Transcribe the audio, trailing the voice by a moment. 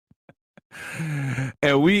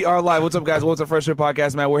And we are live. What's up, guys? What's up, Fresh Fit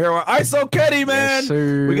Podcast, man? We're here on ISO Kenny, man. Yes,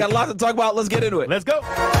 we got a lot to talk about. Let's get into it. Let's go.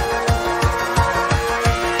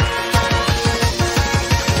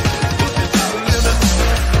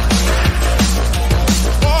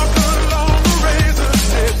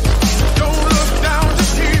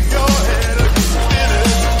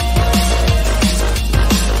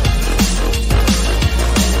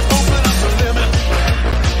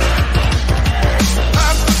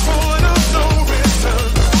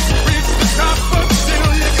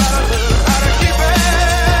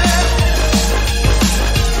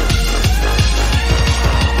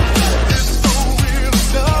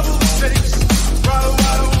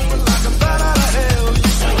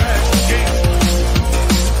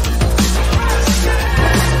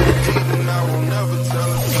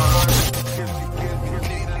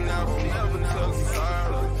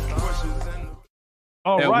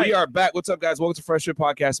 We are back. What's up, guys? Welcome to Fresh Fit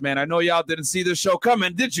Podcast, man. I know y'all didn't see this show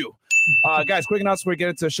coming, did you? Guys, quick announcement before we get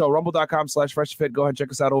into the show. Rumble.com/freshfit. Go ahead and check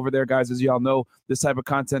us out over there, guys. As y'all know, this type of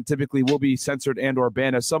content typically will be censored and or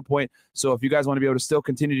banned at some point. So if you guys want to be able to still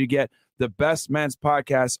continue to get the best men's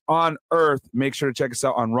podcast on earth, make sure to check us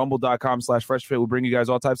out on rumble.com/freshfit. We bring you guys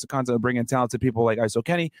all types of content. We bring in talented people like ISO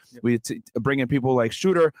Kenny. Yep. We bring in people like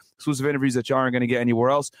Shooter, exclusive interviews that y'all aren't going to get anywhere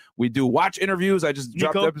else. We do watch interviews. I just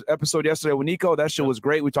dropped the episode yesterday with Nico. That shit was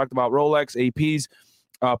great. We talked about Rolex, APs,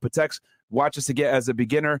 Pateks, watches to get as a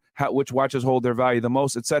beginner, which watches hold their value the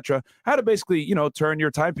most, etc. How to basically, turn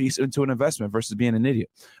your timepiece into an investment versus being an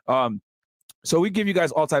idiot. So we give you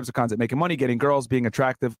guys all types of content, making money, getting girls, being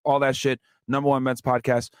attractive, all that shit. Number one men's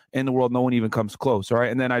podcast in the world. No one even comes close. All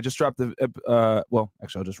right. And then I just dropped I'll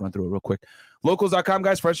just run through it real quick. Locals.com,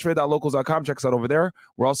 guys, freshfit.locals.com. Check us out over there.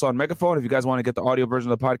 We're also on Megaphone. If you guys want to get the audio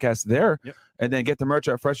version of the podcast there, and then get the merch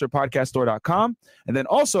at freshfitpodcaststore.com. And then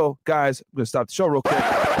also, guys, I'm going to stop the show real quick.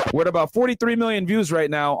 We're at about 43 million views right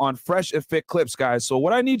now on Fresh and Fit Clips, guys. So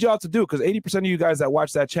what I need y'all to do, because 80% of you guys that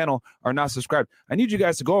watch that channel are not subscribed, I need you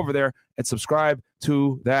guys to go over there and subscribe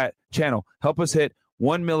to that channel. Help us hit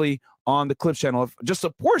 1 milli on the Clips channel. If just a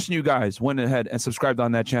portion of you guys went ahead and subscribed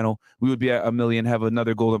on that channel, we would be at 1 million, have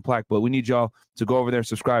another golden plaque. But we need y'all to go over there and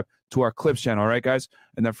subscribe to our Clips channel. All right, guys?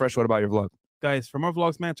 And then Fresh, what about your vlog? Guys, for more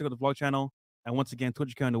vlogs, man, check out the vlog channel. And once again,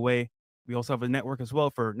 Twitch account away. We also have a network as well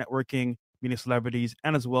for networking, meeting celebrities,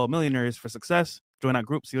 and as well millionaires for success. Join our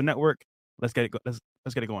group, see your network. Let's get it. Let's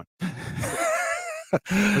get it going.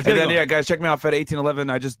 And then, yeah, guys, check me out, Fed1811.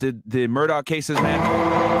 I just did the Murdoch cases, man.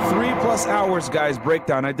 3+ hours, guys,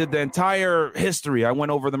 breakdown. I did the entire history. I went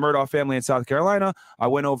over the Murdoch family in South Carolina. I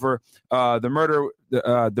went over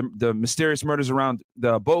the mysterious murders around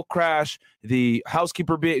the boat crash, the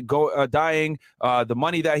housekeeper dying, the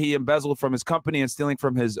money that he embezzled from his company and stealing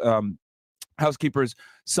from his housekeeper's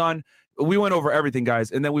son. We went over everything,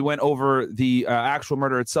 guys, and then we went over the actual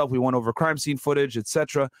murder itself. We went over crime scene footage,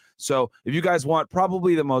 etc. So if you guys want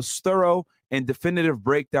probably the most thorough and definitive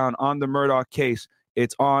breakdown on the Murdoch case,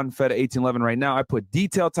 it's on Fed1811 right now. I put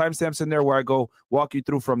detailed timestamps in there where I go walk you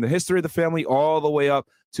through from the history of the family all the way up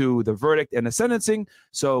to the verdict and the sentencing.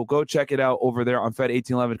 So go check it out over there on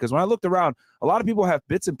Fed1811, because when I looked around, a lot of people have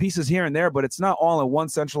bits and pieces here and there, but it's not all in one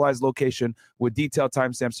centralized location with detailed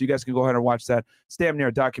timestamps. So you guys can go ahead and watch that. It's damn near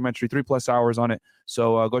a documentary, 3+ hours on it.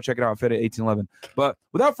 So go check it out on Fed1811. But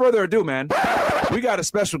without further ado, man, we got a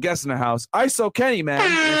special guest in the house. ISO Kenny, man.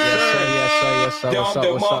 Yes, sir.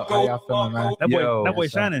 What's up? How y'all feeling, man? That boy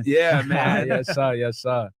shining. Yeah, man. Yes,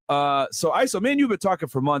 sir. So ISO, man, you've been talking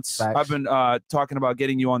for months. Facts. I've been talking about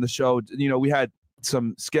getting you on the show. We had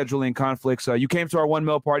some scheduling conflicts. You came to our 1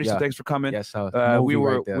 mil party, so thanks for coming. Yes, sir. We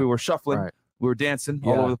were shuffling. Right. We were dancing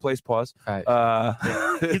all over the place. Pause. Right.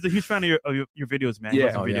 He's a huge fan of your videos, man.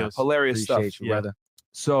 Yeah, videos. Hilarious Appreciate stuff. You, brother.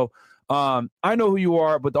 So I know who you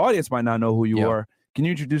are, but the audience might not know who you are. Can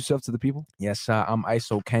you introduce yourself to the people? Yes, I'm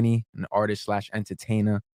ISO Kenny, an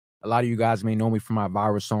artist/entertainer. A lot of you guys may know me from my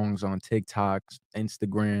viral songs on TikTok,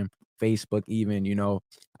 Instagram, Facebook even.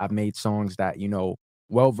 I've made songs that,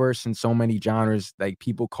 well-versed in so many genres. Like,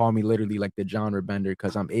 people call me literally like the genre bender,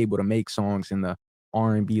 because I'm able to make songs in the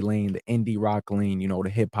R&B lane, the indie rock lane, the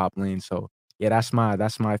hip-hop lane. So, yeah, that's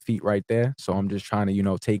my feat right there. So I'm just trying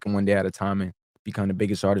to, take them one day at a time and become the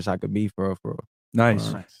biggest artist I could be for real.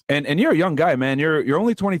 Nice. And you're a young guy, man. You're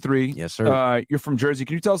only 23. Yes, sir. You're from Jersey.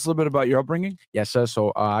 Can you tell us a little bit about your upbringing? Yes, sir.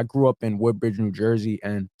 So I grew up in Woodbridge, New Jersey,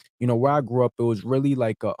 and where I grew up, it was really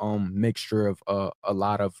like a mixture of a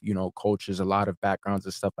lot of cultures, a lot of backgrounds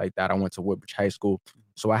and stuff like that. I went to Woodbridge High School,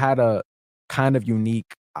 so I had a kind of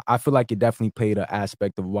unique. I feel like it definitely played an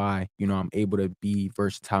aspect of why I'm able to be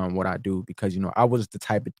versatile in what I do, because I was the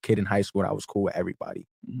type of kid in high school that I was cool with everybody.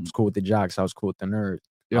 I was cool with the jocks. I was cool with the nerds.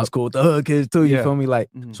 I was cool with the hood kids too. You Yeah. feel me? Like,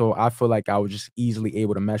 Mhm. so I feel like I was just easily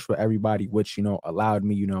able to mesh with everybody, which, you know, allowed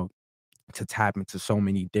me, you know, to tap into so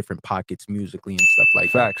many different pockets musically and stuff like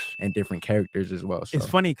Facts. that, and different characters as well. So It's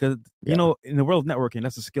funny because Yeah. you know, in the world of networking,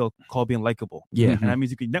 that's a skill called being likable. Yeah. And that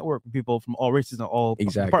means you can network with people from all races and all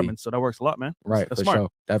Exactly. departments. So that works a lot, man. Right, That's for smart. sure.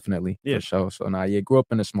 Definitely. Yeah. For sure. So now, grew up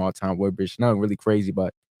in a small town, Woodbridge. Nothing really crazy,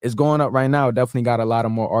 but it's going up right now. Definitely got a lot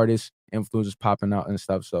of more artists, influencers popping out and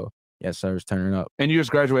stuff. So yes, sir, it's turning up. And you just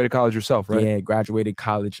graduated college yourself, right? Yeah, graduated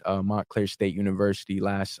college, Montclair State University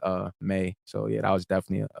last May. So yeah, that was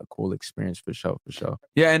definitely a cool experience for sure.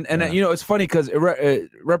 Yeah, and Yeah. you know, it's funny because it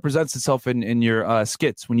represents itself in your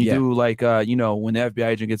skits when you Yeah. do like you know, when the FBI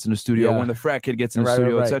agent gets in the studio, Yeah. when the frat kid gets in the Right,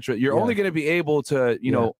 studio, right. etc. You're Yeah. only going to be able to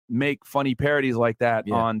you know make funny parodies like that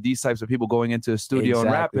Yeah. on these types of people going into the studio and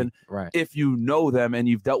Exactly. rapping Right. if you know them and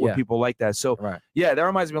you've dealt with Yeah. people like that. So Right. yeah, that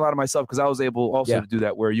reminds me a lot of myself because I was able also Yeah. to do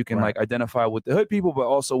that where you can Right. like identify with the hood people, but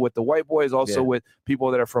also with the white boys, also Yeah. with people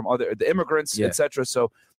that are from the immigrants, Yeah. etc.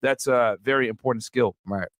 So that's a very important skill.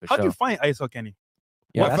 Right. For How'd sure. you find ISO Kenny?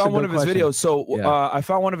 Yeah, Well, I that's a found one good of his question. videos. So Yeah. I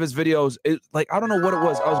found one of his videos. Like I don't know what it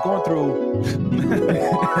was. I was going through.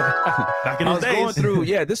 Back in I those was going days. through.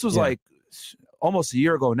 Yeah, this was Yeah. like almost a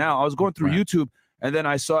year ago now. I was going through Right. YouTube, and then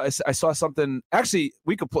I saw something. Actually,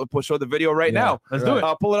 we could show the video right Yeah. now. Let's do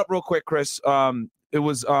it. Pull it up real quick, Chris. It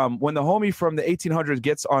was when the homie from the 1800s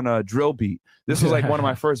gets on a drill beat. This was like one of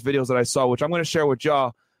my first videos that I saw, which I'm going to share with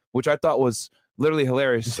y'all, which I thought was literally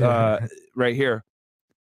hilarious. Right here,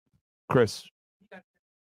 Chris.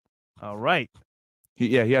 All right.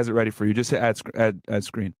 He has it ready for you. Just hit add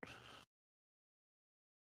screen.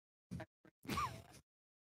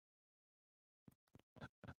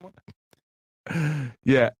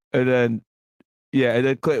 Yeah, and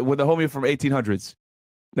then click with the homie from 1800s.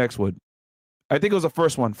 Next one. I think it was the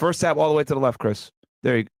first one. First tab all the way to the left, Chris.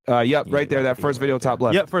 There you yep, Yeah, right there. That first video top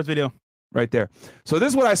left. Yep, first video. Right there. So this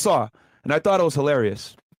is what I saw, and I thought it was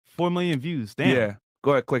hilarious. 4 million views. Damn. Yeah.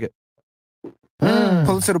 Go ahead, click it.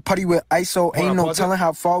 Pull up to the party with ISO. Hold Ain't on, no pause it. telling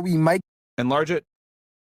how far we might Enlarge it.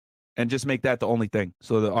 And just make that the only thing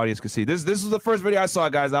so the audience can see. This is the first video I saw,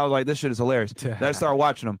 guys. I was like, this shit is hilarious. Then I started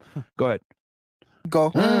watching them. Go ahead.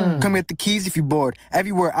 go. Come get the keys if you bored.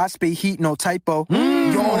 Everywhere I spay heat, no typo. Yo,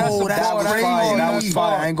 that's fire. That was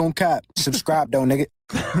fire. I ain't gonna cap. Subscribe though, nigga.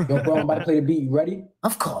 Yo, bro, I'm about to play the beat. You ready?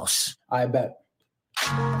 Of course. I bet.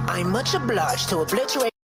 I'm much obliged to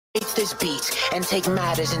obliterate this beat and take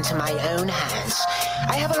matters into my own hands.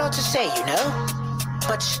 I have a lot to say, you know?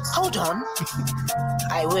 But hold on.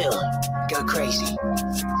 I will go crazy.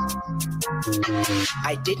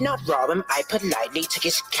 I did not rob him, I politely took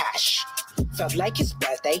his cash. Felt like his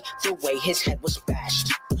birthday, the way his head was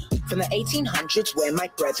bashed. From the 1800s where my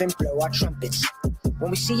brethren blow our trumpets. When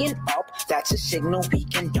we see an up, that's a signal we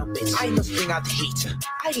can dump it. I must bring out the heat.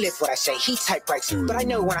 I live what I say, he typewrites. But I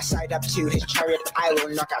know when I side up to his chariot, I will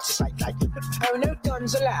knock out his sight like, oh, no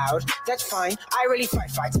guns allowed. That's fine, I really fight.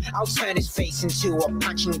 I'll turn his face into a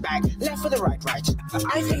punching bag. Left with the right.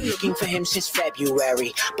 I've been looking for him since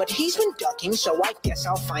February. But he's been ducking, so I guess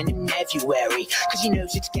I'll find him February. Cause he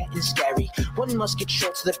knows it's getting scary. One musket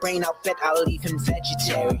short to the brain, I'll bet I'll leave him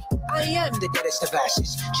vegetarian. I am the deadest of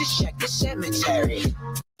asses, just check the cemetery.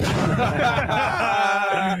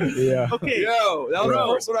 Yeah. Okay. Yo, that was the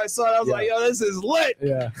first one I saw. I was Yeah. like, yo, this is lit.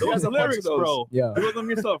 Yeah. Those are lyrics, those. bro. Yeah. You wrote them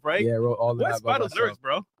yourself, right? Yeah, wrote all of What's that by by those myself. lyrics,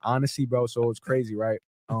 bro? Honestly, bro, so it was crazy, right?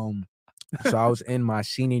 So I was in my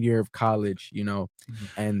senior year of college, you know,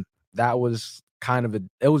 and that was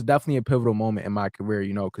it was definitely a pivotal moment in my career,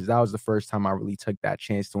 you know, because that was the first time I really took that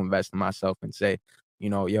chance to invest in myself and say, you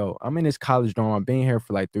know, yo, I'm in this college dorm. I've been here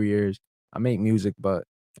for like 3 years. I make music, but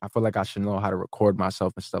I feel like I should know how to record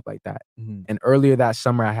myself and stuff like that. And earlier that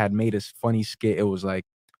summer, I had made this funny skit. It was like,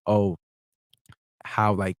 oh,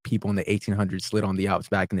 how like people in the 1800s slid on the outs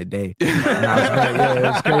back in the day. And I was like, yeah, it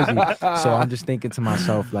was crazy. So I'm just thinking to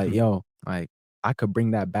myself, like, yo, like I could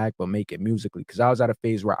bring that back, but make it musically. Cause I was at a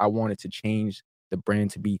phase where I wanted to change the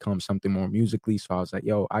brand to become something more musically. So I was like,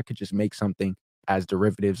 yo, I could just make something as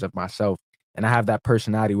derivatives of myself. And I have that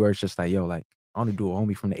personality where it's just like, yo, like I want to do a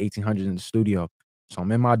homie from the 1800s in the studio. So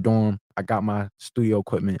I'm in my dorm. I got my studio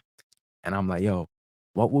equipment. And I'm like, yo,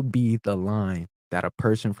 what would be the line that a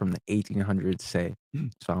person from the 1800s say?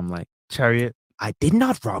 So I'm like, Chariot. I did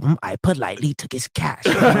not rob him. I politely took his cash.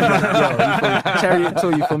 Yo, you feel me? Chariot too,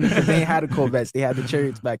 you feel me? Because they ain't had the Corvettes. They had the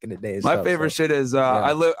chariots back in the day. and My stuff, favorite so. shit is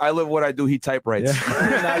I live what I do. He typewrites.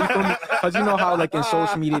 Yeah. Nah, you feel me? Because you know how like in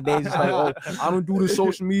social media days, it's like, oh, I don't do the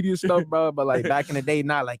social media stuff, bro. But like back in the day,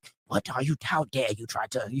 not like, what are you, how dare you try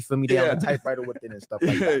to, you feel me? They have a typewriter with it and stuff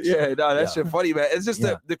like that. Yeah, no, that shit funny, man. It's just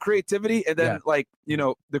the creativity, and then like, you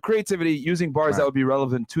know, the creativity using bars that would be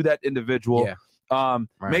relevant to that individual.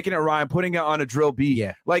 Making it rhyme, putting it on a drill beat,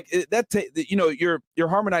 like you know, you're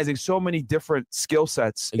harmonizing so many different skill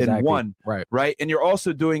sets in one, right? And you're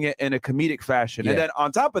also doing it in a comedic fashion, and then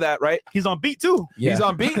on top of that, right, he's on beat too. He's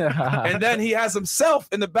on beat, and then he has himself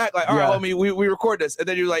in the back, like, all right, homie, we record this, and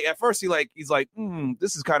then you're like, at first he's like,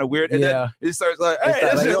 this is kind of weird, and then he starts like, hey,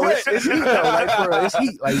 it's heat, like, it's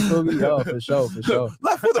heat, like, you feel me? Yo, for sure.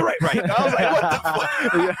 Left with the right. I was like, what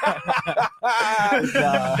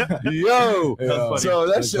the fuck? Yo. So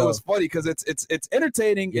that shit was funny because it's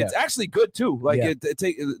entertaining. It's actually good too. Like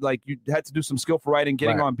like you had to do some skillful writing,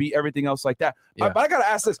 getting on beat, everything else like that. But I gotta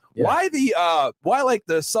ask this: why like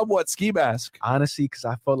the somewhat ski mask? Honestly, because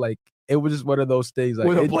I felt like it was just one of those things. Like,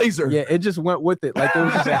 with a blazer. It just went with it. Like, it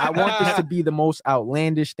was just like, I want this to be the most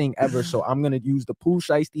outlandish thing ever. So I'm gonna use the Pooh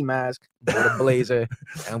Shiesty mask with a blazer,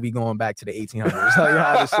 and we going back to the 1800s.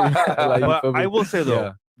 But I will say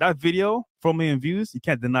though. That video, 4 million views, you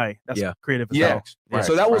can't deny. That's creative as hell. Right.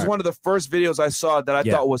 So that was one of the first videos I saw that I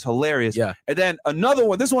thought was hilarious. And then another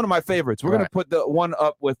one, this is one of my favorites. We're gonna put the one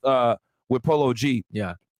up with Polo G.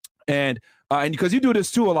 And because you do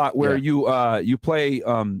this too a lot, where you play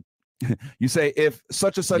you say if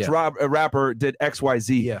such and such rapper did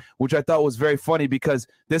XYZ, which I thought was very funny because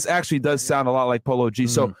this actually does sound a lot like Polo G.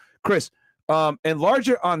 So Chris, enlarge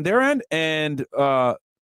it on their end and sounds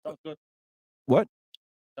good. What?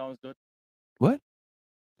 Sounds good. What?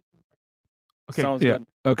 Okay. Sounds good.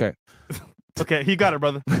 Okay. Okay, he got it,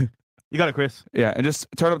 brother. You got it, Chris. Yeah, and just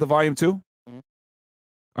turn up the volume too.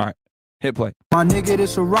 All right. Hit play. My nigga,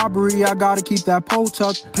 this a robbery. I gotta keep that pole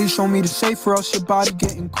tucked. Please show me the safe or else your body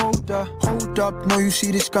getting colder. Hold up, know you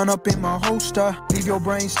see this gun up in my holster. Leave your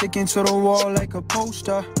brain sticking to the wall like a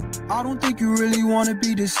poster. I don't think you really wanna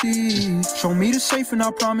be deceived. Show me the safe and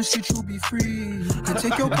I promise that you'll be free. Can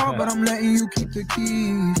take your car, but I'm letting you keep the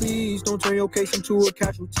keys. Please don't turn your case into a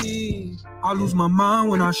casualty. I lose my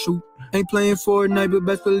mind when I shoot. Ain't playing Fortnite, but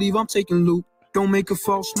best believe I'm taking loot. Don't make a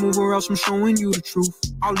false move or else I'm showing you the truth.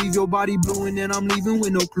 I'll leave your body blue and then I'm leaving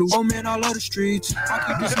with no clue. Oh man, I love the streets. I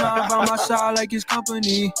keep this nine by my side like it's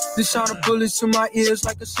company. The sound of bullets to my ears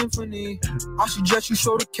like a symphony. I suggest you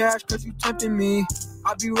show the cash cause you tempting me.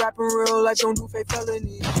 I be rapping real like don't do fake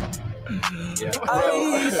felony.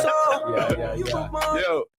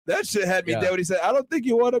 Yo, that shit had me dead when he said, I don't think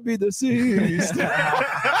you want to be deceased. Because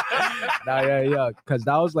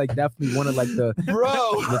that was like definitely one of like the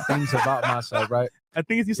things about myself, right? I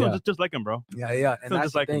think you sound just like him, bro. And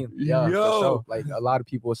that's the thing. So, like a lot of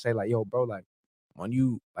people will say like, yo, bro, like when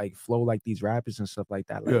you like flow like these rappers and stuff like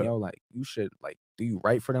that, like yo, like you should like, do you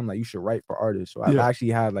write for them? Like you should write for artists. So I've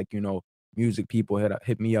actually had like, you know, music people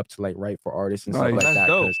hit me up to like write for artists and stuff like that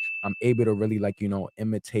because I'm able to really like, you know,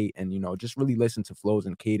 imitate and, you know, just really listen to flows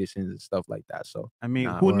and cadences and stuff like that. So I mean,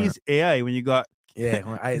 who needs AI when you got Speaking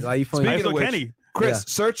of which, Chris,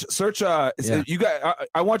 search. You guys,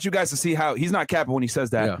 I want you guys to see how he's not capping when he says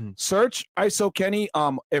that. Search ISO Kenny.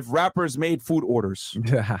 If rappers made food orders,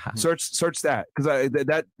 search that because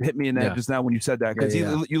that hit me in that just now when you said that because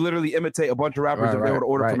you literally imitate a bunch of rappers if they were to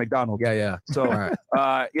order from McDonald's. So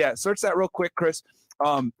search that real quick, Chris.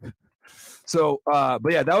 But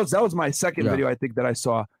yeah, that was my second video I think that I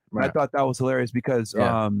saw. I thought that was hilarious because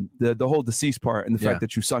the whole deceased part and the fact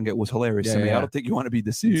that you sung it was hilarious to me. I don't think you want to be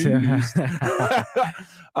deceased. Okay,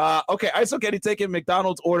 ISO Kenny taking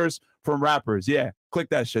McDonald's orders from rappers. Yeah, click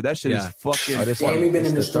that shit. That shit is fucking. We've been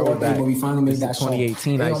in the store when we finally made that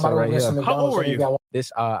 2018 ISO right here. How old were you?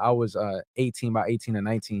 This I was 18, about 18 and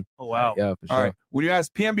 19. Oh wow. Yeah, for sure. All right. When you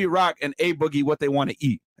ask PNB Rock and A Boogie what they want to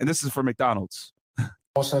eat, and this is for McDonald's.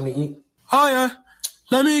 Want something to eat? Oh yeah.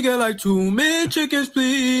 Let me get like 2 McChickens,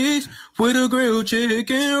 please, with a grilled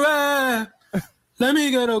chicken wrap. Let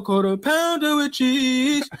me get a quarter pounder with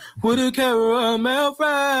cheese, with a caramel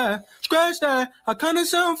fry. Scratch that, I kinda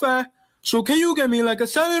sound fat. So can you get me like a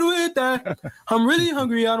salad with that? I'm really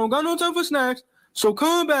hungry, I don't got no time for snacks. So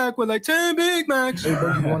come back with like 10 Big Macs. Hey,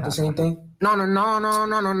 bro, you want the same thing? No.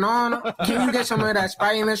 Can you get some of that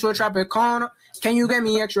Sprite mixed with Tropicana? Can you get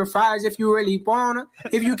me extra fries if you really wanna?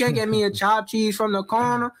 If you can get me a chopped cheese from the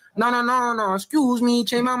corner. No. Excuse me,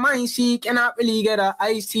 change my mind, see. Can I really get a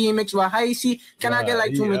iced tea mixed with high C? Can I get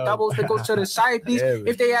like 2 McDoubles that goes to the side, please?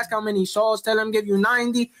 If they ask how many sauce, tell them give you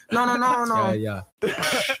 90. No. Yeah.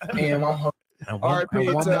 Damn, I'm hungry. R.I.P.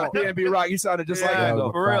 to PNB Rock. You sounded just like him,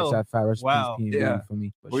 though. For real. Wow. Yeah. For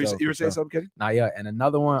me. You were saying something, Kenny? Nah, yeah. And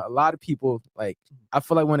another one, a lot of people, like, I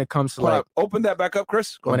feel like when it comes to, like, open that back up,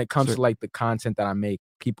 Chris. When it comes to, like, the content that I make,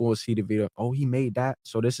 people will see the video, oh, he made that.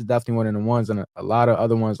 So this is definitely one of the ones. And a lot of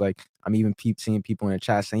other ones, like, I'm even seeing people in the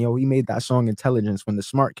chat saying, yo, he made that song Intelligence when the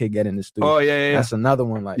smart kid get in the studio. Oh, yeah. That's another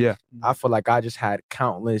one. Like, I feel like I just had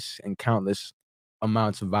countless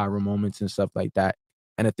amounts of viral moments and stuff like that.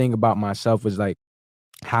 And the thing about myself was, like,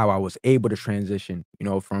 how I was able to transition, you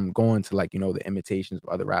know, from going to, like, you know, the imitations of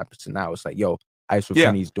other rappers to now it's like, yo, Ice with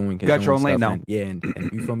Kenny's doing his got your own lane now. And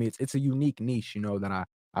you feel me? It's a unique niche, you know, that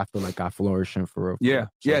I feel like I flourish in for real. Yeah,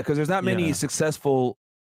 because there's not many successful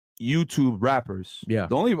YouTube rappers. Yeah.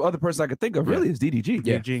 The only other person I could think of really is DDG.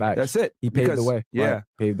 Yeah, that's it. He paved the way. Yeah. Right.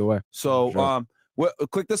 Paved the way. So,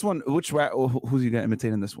 click this one. Which rap? Who's you gonna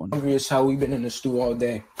imitate in this one? It's how we've been in the stew all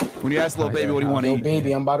day. When you ask Lil Baby, what do you want to eat?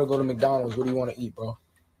 Baby, I'm about to go to McDonald's. What do you want to eat, bro?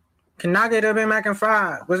 Can I get a Big Mac and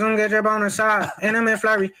fries? What's gonna get your on the side? And I'm in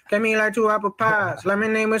flurry. Get me like 2 apple pies.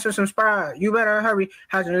 Lemonade with some Sprite. You better hurry.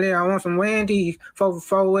 How's your lid? I want some Wendy's. 4 for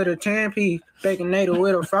 4 with a 10-piece. Baconator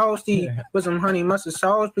with a frosty. With some honey mustard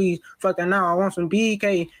sauce, please. Fucking now, I want some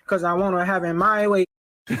BK. Cause I wanna have it my way.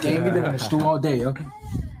 Damn, we been in the stew all day, yo.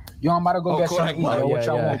 Yo, I'm about to go get something to eat, yo. What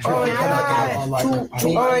y'all want?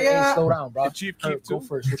 Yeah. Slow down, bro. Chief Keep go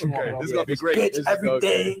first. What you want, bro? This is gonna be great. Bitch, every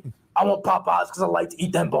day I want Popeyes because I like to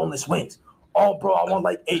eat them boneless wings. Oh, bro, I want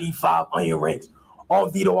like 85 onion rings. On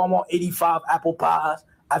Vito, I want 85 apple pies.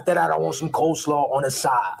 After that, I want some coleslaw on the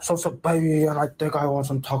side. So, baby, and I think I want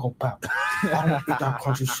some taco pep. I don't eat that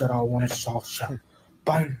crunchy shit. I want a soft shell.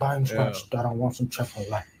 Bang, scratch that. I want some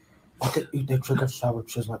Chick-fil-A. I could eat the chicken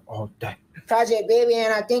sandwiches like all day. Project Baby,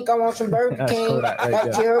 and I think I want some Burger King. Like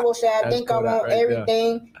Terrible said, I think I want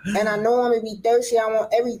everything. And I know I'm gonna be thirsty. I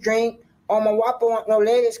want every drink. On my Whopper, want no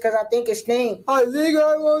lettuce because I think it's sting. I think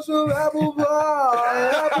I want some apple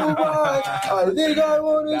pie. I think I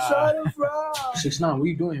want a side of fries. 6ix9ine, what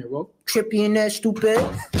you doing here, bro? Trippy and that stupid.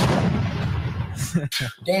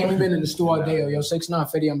 Damn, we been in the stew all day, yo. 6ix9ine,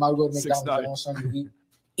 Fetty, I'm about to go to McDonald's. I want something to eat.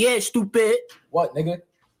 Yeah, stupid. What, nigga?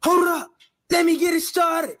 Hold up. Let me get it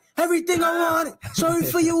started. Everything I wanted. Sorry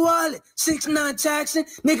for your wallet. 6ix9ine taxing.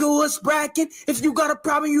 Nigga, what's bracking? If you got a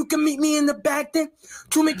problem, you can meet me in the back then.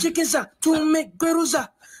 2 McChickens up. 2 McGriddles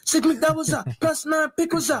up. 6 McDoubles up. Plus 9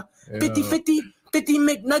 pickles up. 50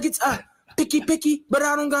 McNuggets up. Picky, but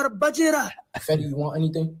I don't got a budget up. Fetty, you want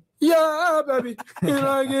anything? Yeah, baby. And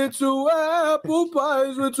I get 2 apple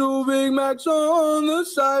pies with 2 Big Macs on the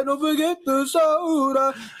side. Don't forget the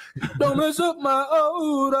soda. Don't mess up my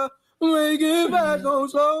odor. Make it back, don't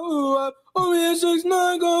slow up. Oh, yeah,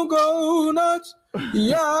 6ix9ine gon' go nuts.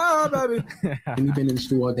 Yeah, baby. And we been in the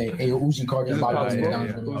stew all day. Hey, yo, Uzi Car getting about to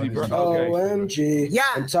OMG. Yeah.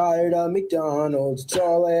 I'm tired of McDonald's. It's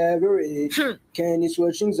all I ever eat. Can you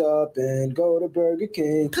switch things up and go to Burger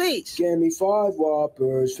King? Please. Give me 5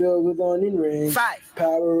 Whoppers filled with onion rings. 5.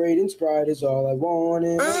 Powerade and Sprite is all I want.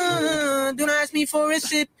 Do not ask me for a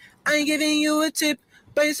sip. I ain't giving you a tip.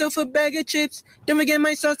 Buy yourself a bag of chips. Then we get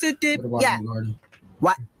my sauce to dip. What about you, Garden?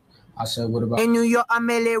 What? I said, what about In New York, I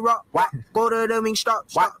merely rock. What? Go to the wing stop.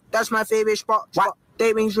 What? That's my favorite spot. What?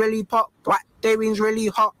 They wings really pop. What? They wings really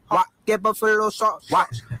hot. What? Get buffalo sauce. What?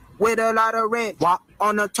 With a lot of red. What?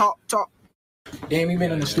 On the top. Damn, we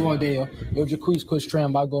been in the stew all day, yo. Yo, Jacquees, Chris Tram,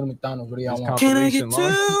 about to go to McDonald's. What do y'all want? Can I get 2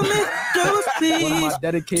 McDoubles, please? One of my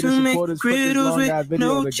dedicated 2 supporters put this McGriddles long ass with video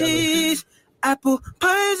no together. cheese. Apple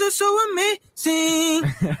pies are so amazing.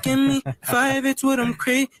 Give me 5, it's what I'm Got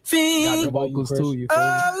craving. the vocals too, you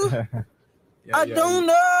feel me? I don't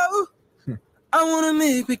know. I want to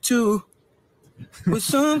make big too. With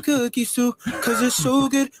some cookies too. Cause it's so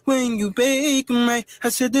good when you bake them right. I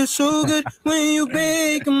said they're so good when you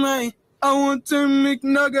bake them right. I want to make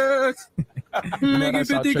nuggets. Make it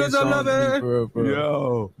 50 cause I love it.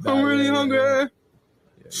 Yo, I'm really hungry.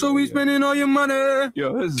 So we spending all your money.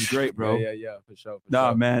 Yo, this is great, bro. Yeah, for sure.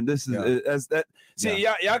 Nah, man, this is as that. See,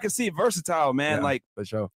 y'all can see versatile, man. Like for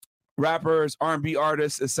sure, rappers, R&B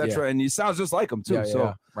artists, etc. And you sounds just like them too.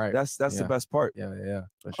 So right, that's the best part. Yeah,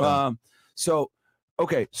 for sure. So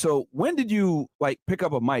okay, so when did you like pick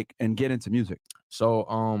up a mic and get into music? So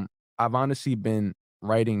I've honestly been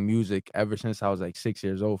writing music ever since I was like 6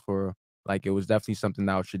 years old. For like, it was definitely something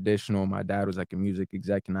that was traditional. My dad was like a music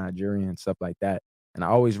exec in Nigeria and stuff like that. And I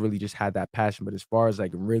always really just had that passion. But as far as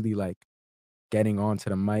like really like getting onto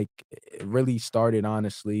the mic, it really started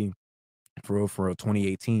honestly for real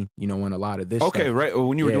 2018, you know, when a lot of this stuff, right,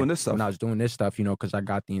 when you were doing this stuff. When I was doing this stuff, you know, because I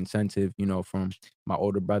got the incentive, you know, from my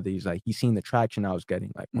older brother. He's like, he's seen the traction I was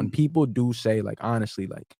getting. Like when people do say, like, honestly,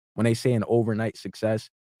 like when they say an overnight success,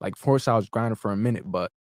 Like, of course, I was grinding for a minute,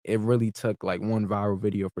 but it really took like one viral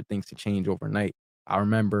video for things to change overnight. I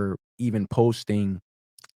remember even posting,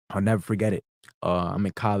 I'll never forget it. I'm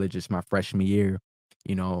in college, it's my freshman year.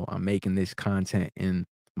 You know, I'm making this content in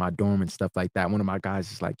my dorm and stuff like that. One of my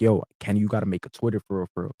guys is like, yo, Kenny, you got to make a Twitter for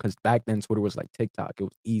real. Because back then, Twitter was like TikTok. It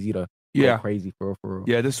was easy to go crazy for real.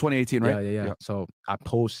 Yeah, this is 2018, right? Yeah. So I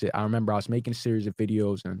posted. I remember I was making a series of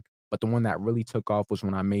videos, but the one that really took off was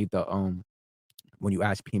when I made the when you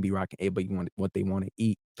ask PNB Rock and A, what they want to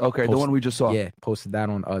eat. Okay, the one we just saw. Yeah, posted that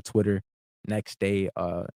on Twitter. Next day,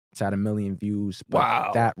 it's at 1 million views. But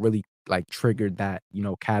wow, that really like triggered that, you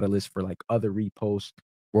know, catalyst for like other reposts.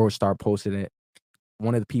 World Star posted it.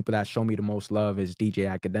 One of the people that show me the most love is DJ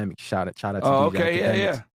Academic. Shout out to DJ Academics.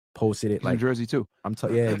 Yeah. Posted it. He's like in Jersey too.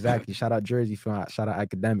 Yeah, exactly. Shout out Jersey, shout out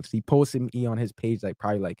Academics. He posted me on his page like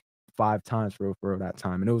probably like 5 times for real that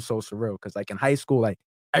time. And it was so surreal because like in high school, like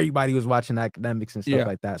everybody was watching Academics and stuff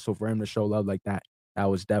like that. So for him to show love like that, that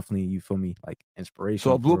was definitely, you feel me, like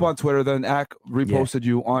inspirational. So Blowup on Twitter, then Ak reposted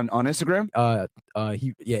you on Instagram?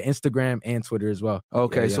 Instagram and Twitter as well.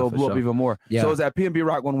 Okay, so Blowup even more. Yeah. So it was that PNB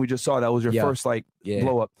Rock one we just saw, that was your first like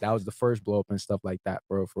blow up. That was the first blow up and stuff like that,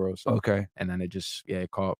 for real. So, okay. And then it just it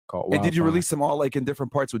caught And did you release them all like in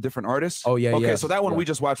different parts with different artists? Oh yeah. Okay, so that one we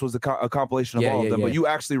just watched was a compilation of all of them, but you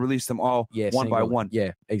actually released them all one by one.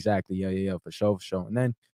 Yeah, exactly. Yeah, for sure. And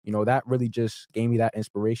then, you know, that really just gave me that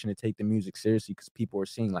inspiration to take the music seriously because people are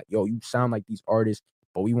seeing like, yo, you sound like these artists,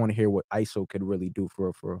 but we want to hear what ISO could really do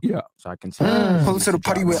for real. Yeah. So I continue. To the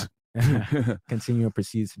party with. Continue and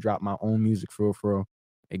proceed to drop my own music for real.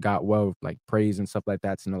 It got like praise and stuff like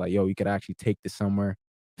that. To know like, yo, you could actually take this somewhere.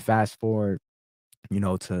 Fast forward, you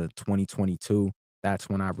know, to 2022. That's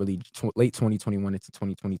when I really late 2021 into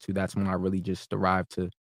 2022. That's when I really just arrived to,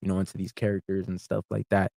 you know, into these characters and stuff like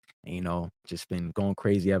that. And, you know, just been going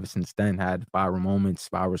crazy ever since then. Had viral moments,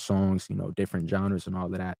 viral songs, you know, different genres and all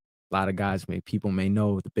of that. A lot of guys, people may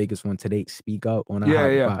know the biggest one today, Speak Up on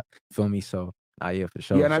a feel me? So, yeah, for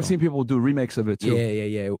sure. Yeah, and I've seen people do remakes of it too.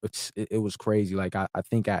 Yeah. It was crazy. Like, I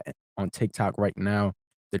think on TikTok right now,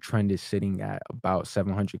 the trend is sitting at about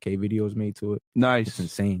 700K videos made to it. Nice. It's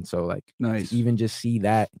insane. So, like, nice. To even just see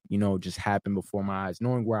that, you know, just happen before my eyes,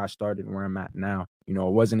 knowing where I started and where I'm at now. You know,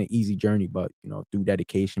 it wasn't an easy journey, but, you know, through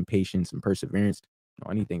dedication, patience, and perseverance, you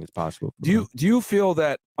know, anything is possible. Do you feel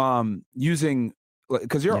that using,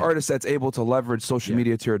 because you're an artist that's able to leverage social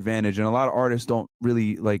media to your advantage, and a lot of artists don't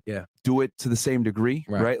really do it to the same degree,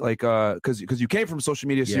 right? Like, because you came from social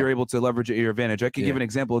media, so you're able to leverage it to your advantage. I can give an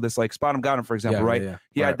example of this, like Spot 'em Got 'em, for example, right?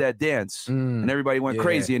 He had that dance, and everybody went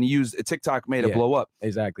crazy, and he used TikTok made it blow up.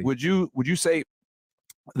 Exactly. Would you say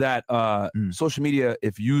that social media,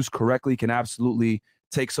 if used correctly, can absolutely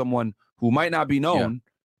take someone who might not be known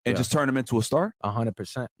and just turn them into a star?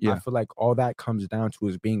 100%. Yeah. I feel like all that comes down to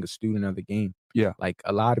is being a student of the game. Yeah. Like,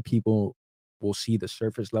 a lot of people will see the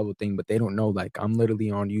surface level thing, but they don't know, like, I'm literally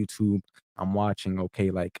on YouTube. I'm watching,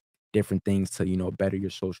 like different things to, you know, better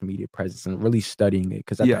your social media presence and really studying it.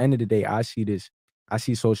 Because at the end of the day, I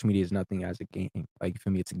see social media as nothing as a game. Like, for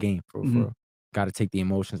me, it's a game for real. Got to take the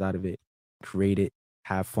emotions out of it, create it,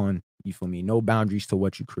 have fun. You feel me? No boundaries to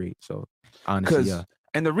what you create. So honestly,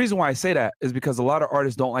 and the reason why I say that is because a lot of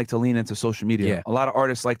artists don't like to lean into social media. Yeah. A lot of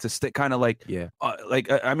artists like to stick kind of like,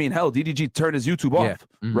 I mean, hell, DDG turned his YouTube off,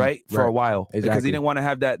 right? For a while. Exactly. Because he didn't want to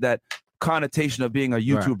have that connotation of being a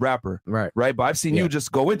YouTube rapper. Right. But I've seen you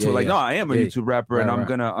just go into it like, no, I am a YouTube rapper and I'm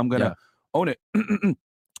gonna own it.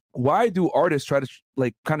 Why do artists try to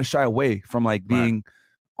like kind of shy away from like being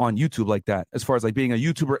on YouTube like that, as far as like being a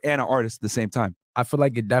YouTuber and an artist at the same time? I feel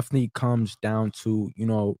like it definitely comes down to, you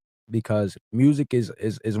know, because music is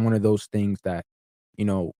one of those things that, you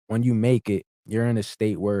know, when you make it, you're in a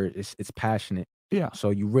state where it's passionate. Yeah. So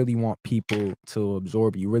you really want people to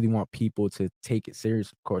absorb you. You really want people to take it serious,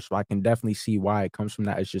 of course. So I can definitely see why it comes from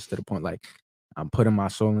that. It's just to the point, like, I'm putting my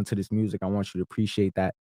soul into this music. I want you to appreciate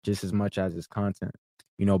that just as much as its content,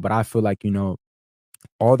 you know. But I feel like, you know,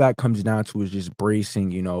 all that comes down to is just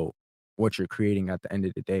bracing, you know, what you're creating at the end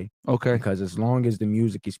of the day. Okay. Because as long as the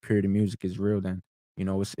music is pure, the music is real, then, you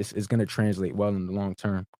know, it's going to translate well in the long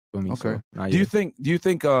term. For me. Okay. So, do you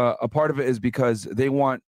think a part of it is because they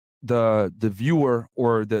want the viewer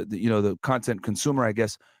or the you know, the content consumer, I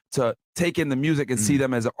guess, to take in the music and see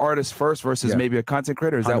them as an artist first versus maybe a content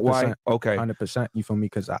creator? Is that why? Okay. 100%. You feel me?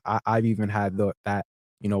 Because I've even had that,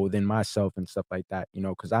 you know, within myself and stuff like that, you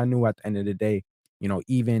know, because I knew at the end of the day, you know,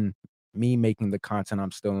 even me making the content,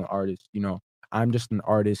 I'm still an artist, you know. I'm just an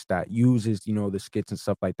artist that uses, you know, the skits and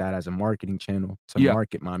stuff like that as a marketing channel to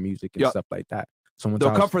market my music and stuff like that. So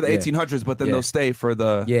they'll come for the 1800s, but then they'll stay for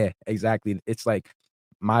the... Yeah, exactly. It's like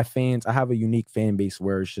my fans, I have a unique fan base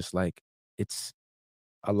where it's just like, it's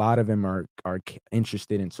a lot of them are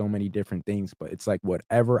interested in so many different things, but it's like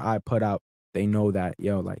whatever I put out, they know that,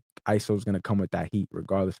 yo, like ISO's gonna come with that heat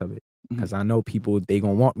regardless of it. Because I know people, they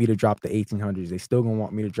gonna want me to drop the 1800s. They still gonna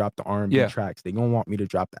want me to drop the R&B tracks. They gonna want me to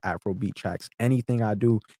drop the Afrobeat tracks. Anything I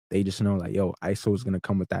do, they just know like, yo, ISO is gonna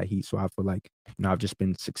come with that heat. So I feel like, you know, I've just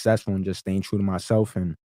been successful in just staying true to myself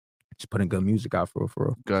and just putting good music out for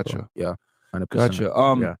real. Gotcha. So, yeah, 100%.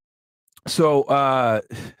 Gotcha.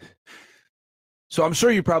 So I'm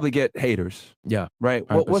sure you probably get haters. Yeah. Right.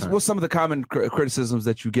 What's some of the common criticisms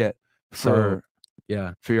that you get for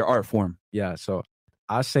your art form? Yeah. So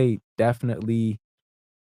I say definitely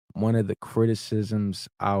one of the criticisms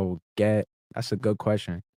I'll get. That's a good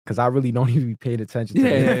question because I really don't even pay attention to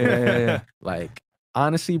it. Yeah. Like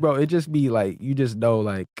honestly, bro, it just be like you just know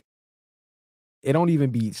like it don't even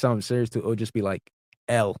be something serious to. It'll just be like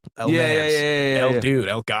L dude,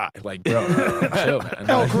 L guy, like bro, chill, man.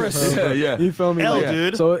 L Chris, you feel me? L Like,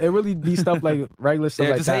 dude. So it really be stuff like regular stuff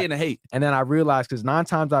like just that. hating the hate. And then I realized because 9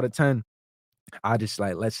 times out of 10, I just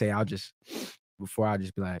like let's say I'll just before I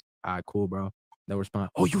just be like, all right, cool, bro. They'll respond.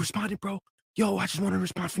 Oh, you responded, bro. Yo, I just want to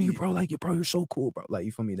respond from you, bro. Like, bro, you're so cool, bro. Like,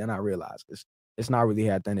 you feel me? Then I realized it's not really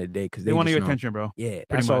at the end of the day because they want your attention, bro. Yeah,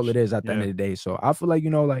 that's all it is at the end of the day. So I feel like, you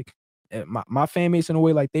know, like my fan base in a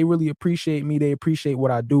way, like they really appreciate me. They appreciate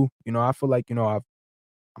what I do. You know, I feel like, you know,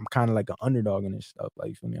 I'm kind of like an underdog in this stuff. Like,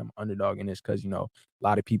 you feel me? I'm an underdog in this because, you know, a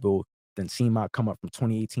lot of people then seen my come up from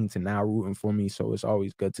 2018 to now rooting for me. So it's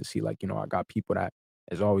always good to see, like, you know, I got people that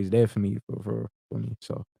is always there for me, for me.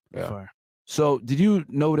 So, yeah. Fire. So did you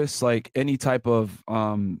notice like any type of,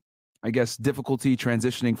 I guess, difficulty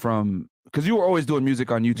transitioning from, because you were always doing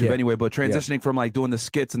music on YouTube anyway, but transitioning from like doing the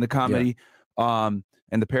skits and the comedy and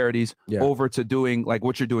the parodies over to doing like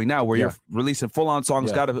what you're doing now, where you're releasing full-on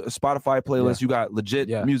songs, got a Spotify playlist, you got legit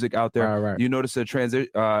music out there. Right. You notice a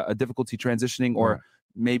difficulty transitioning or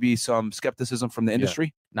maybe some skepticism from the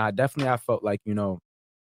industry? Nah, definitely I felt like, you know,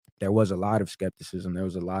 there was a lot of skepticism. There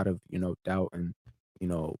was a lot of, you know, doubt and, you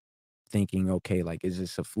know, thinking, okay, like, is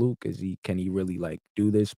this a fluke? Can he really like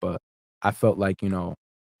do this? But I felt like, you know,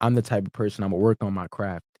 I'm the type of person, I'm gonna work on my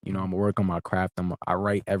craft. You know, I'm gonna work on my craft. I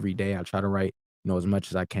write every day. I try to write, you know, as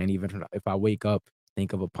much as I can. Even if I wake up,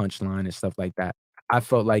 think of a punchline and stuff like that. I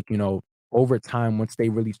felt like, you know, over time, once they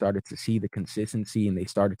really started to see the consistency and they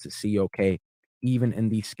started to see, okay, even in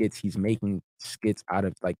these skits, he's making skits out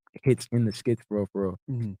of like hits in the skits for real.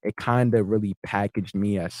 It kind of really packaged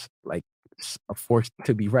me as like a force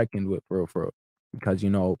to be reckoned with for real. Because, you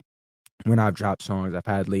know, when I've dropped songs, I've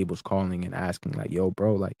had labels calling and asking like, yo,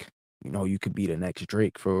 bro, like, you know, you could be the next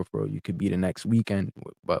Drake for real. You could be the next Weekend,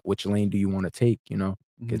 but which lane do you want to take, you know?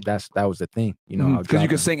 Because that was the thing, you know. Because you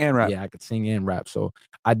could sing and rap. Yeah, I could sing and rap. So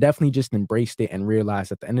I definitely just embraced it and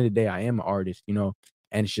realized at the end of the day, I am an artist, you know,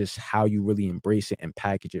 and it's just how you really embrace it and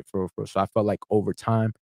package it for real. So I felt like over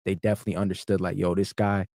time, they definitely understood like, yo, this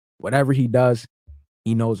guy, whatever he does,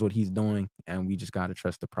 he knows what he's doing, and we just got to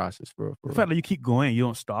trust the process for real. The fact that you keep going, you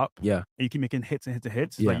don't stop. Yeah. And you keep making hits and hits and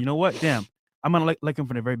hits. It's like, you know what? Damn. I'm gonna like him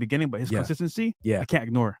from the very beginning, but his consistency, I can't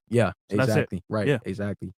ignore. Yeah, so exactly. That's it. Right. Yeah.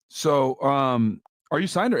 Exactly. So, are you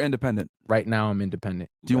signed or independent? Right now, I'm independent.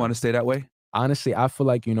 Do you want to stay that way? Honestly, I feel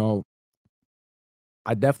like, you know,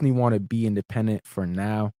 I definitely want to be independent for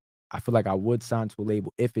now. I feel like I would sign to a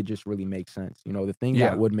label if it just really makes sense. You know, the thing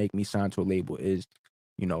that would make me sign to a label is,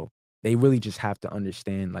 you know, they really just have to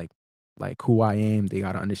understand like who I am. They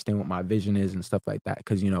got to understand what my vision is and stuff like that.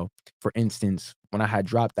 Because, you know, for instance, when I had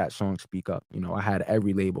dropped that song, Speak Up, you know, I had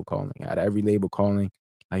every label calling.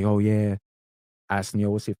 Like, oh, yeah. Asking,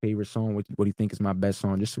 yo, what's your favorite song? What do you think is my best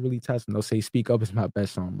song? Just to really test them. They'll say Speak Up is my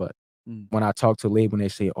best song. But when I talk to a label and they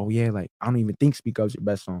say, oh, yeah, like, I don't even think Speak Up is your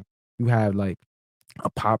best song. You have, like, a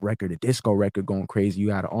pop record, a disco record going crazy.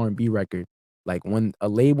 You had an R&B record. Like, when a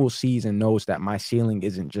label sees and knows that my ceiling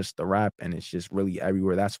isn't just the rap and it's just really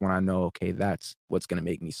everywhere, that's when I know, okay, that's what's going to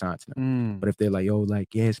make me sign to them. But if they're like, yo, like,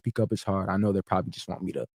 yeah, Speak Up is hard, I know they probably just want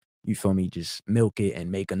me to, you feel me, just milk it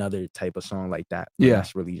and make another type of song like that. But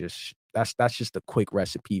that's really just, that's just a quick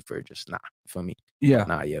recipe for just, you feel me? Yeah.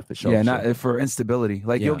 For sure. Yeah, not for instability.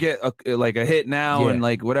 Like, you'll get a hit now and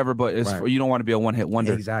like whatever, but it's you don't want to be a one-hit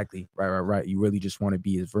wonder. Exactly. Right. You really just want to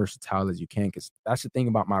be as versatile as you can, because that's the thing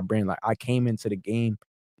about my brand. Like, I came into the game,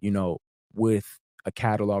 you know, with a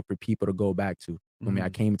catalog for people to go back to. I mean, I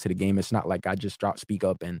came into the game. It's not like I just dropped Speak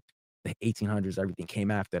Up and the 1800s, everything came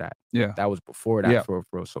after that. Yeah. That was before that for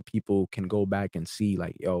so people can go back and see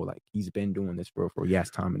like, yo, like he's been doing this for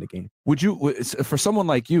time in the game. Would you, for someone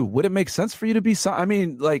like you, would it make sense for you to be, I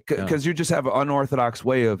mean, like, because you just have an unorthodox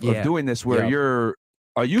way of doing this where you're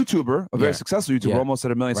a YouTuber, a very Yeah. successful YouTuber, Yeah. almost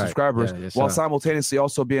at 1 million Right. subscribers, Yeah, yes, while sir. simultaneously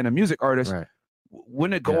also being a music artist. Right.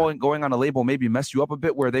 Wouldn't it going on a label maybe mess you up a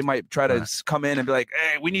bit, where they might try to Right. come in and be like,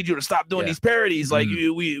 hey, we need you to stop doing Yeah. these parodies. Like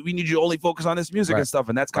Mhm. we need you to only focus on this music Right. and stuff.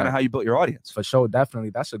 And that's kind of Right. how you built your audience. For sure, definitely.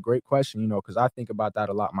 That's a great question, you know, because I think about that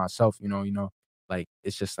a lot myself, you know, like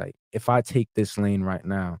it's just like if I take this lane right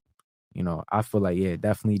now, you know, I feel like, yeah,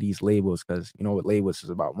 definitely these labels, because you know what labels is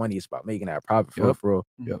about money, it's about making that profit for real, Yep. for real.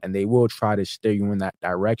 Yep. And they will try to steer you in that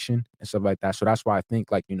direction and stuff like that. So that's why I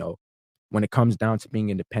think, like, you know, when it comes down to being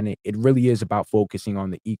independent, it really is about focusing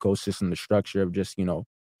on the ecosystem, the structure of just, you know,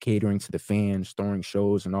 catering to the fans, throwing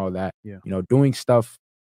shows and all that. Yeah. You know, doing stuff,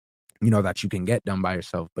 you know, that you can get done by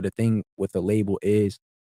yourself. But the thing with the label is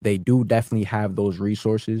they do definitely have those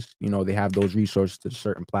resources. You know, they have those resources to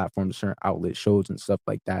certain platforms, certain outlet shows and stuff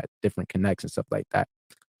like that, different connects and stuff like that.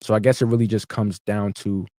 So I guess it really just comes down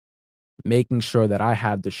to making sure that I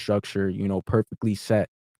have the structure, you know, perfectly set,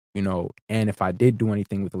 you know, and if I did do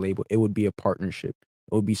anything with the label, it would be a partnership.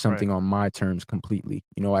 It would be something on my terms completely.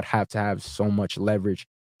 You know, I'd have to have so much leverage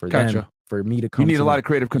for them, Gotcha. for me to come. You need to a lot them. of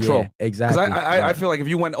creative control. Yeah, exactly. Because I Right. feel like if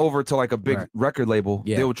you went over to like a big Right. record label,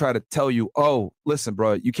 Yeah. they would try to tell you, oh, listen,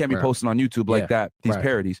 bro, you can't be Right. posting on YouTube like Yeah. that, these Right.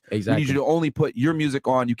 parodies. We Exactly. need you to only put your music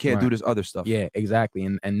on. You can't do Right. this other stuff. Yeah, exactly.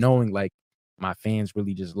 And knowing like my fans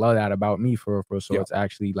really just love that about me for real, for real. So Yeah. it's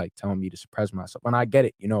actually like telling me to suppress myself. And I get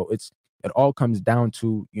it, you know, it all comes down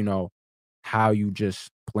to, you know, how you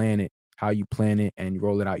just plan it, and you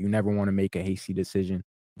roll it out. You never want to make a hasty decision,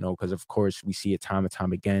 you know, because of course we see it time and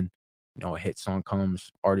time again. You know, a hit song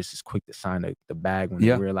comes, artists is quick to sign the bag when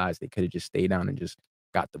Yeah. they realize they could have just stayed down and just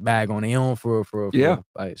got the bag on their own for Yeah.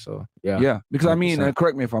 like, so yeah. Yeah, because I mean, 100%.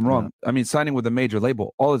 correct me if I'm wrong. I mean, signing with a major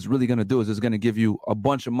label, all it's really going to do is it's going to give you a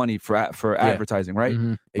bunch of money for advertising, right? Mhm,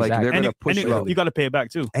 Like exactly. they're going to push you out. you got to pay it back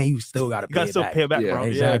too. And you still got to You got to still pay it back, Yeah. bro.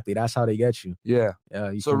 Exactly. That's how they get you. Yeah.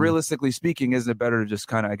 Yeah. you So feel me? realistically speaking, isn't it better to just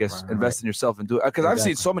kind of, I guess, Right, invest in yourself and do it? Because I've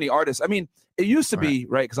seen Exactly. so many artists. I mean, it used to be,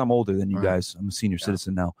 right? Because I'm older than you Right. guys. I'm a senior Yeah.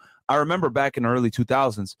 citizen now. I remember back in the early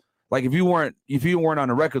 2000s, like if you weren't on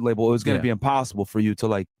a record label, it was going to Yeah. be impossible for you to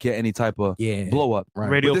like get any type of Yeah. blow up. Right.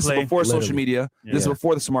 Radio But this play. is before social Literally. media. Yeah. This is Yeah.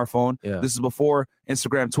 before the smartphone. Yeah. This is before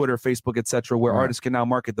Instagram, Twitter, Facebook, etc., where Right. artists can now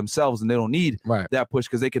market themselves and they don't need Right. that push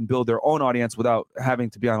because they can build their own audience without having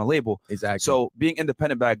to be on a label. Exactly. So being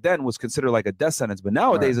independent back then was considered like a death sentence, but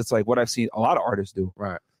nowadays it's like what I've seen a lot of artists do.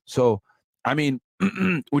 right. So, I mean,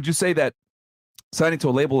 would you say that signing to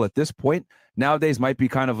a label at this point nowadays might be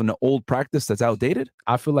kind of an old practice that's outdated?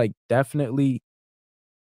 I feel like definitely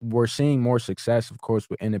we're seeing more success, of course,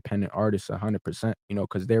 with independent artists 100%, you know,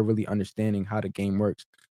 because they're really understanding how the game works.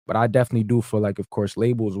 But I definitely do feel like, of course,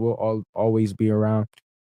 labels will always be around.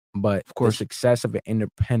 But Of course. the success of an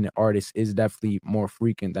independent artist is definitely more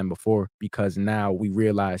frequent than before because now we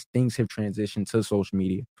realize things have transitioned to social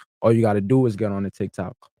media. All you got to do is get on the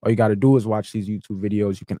TikTok. All you got to do is watch these YouTube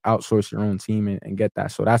videos. You can outsource your own team and get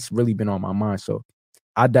that. So that's really been on my mind. So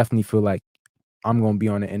I definitely feel like I'm going to be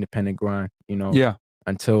on the independent grind, you know, Yeah.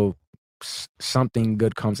 until something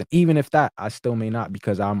good comes. And even if that, I still may not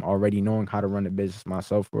because I'm already knowing how to run the business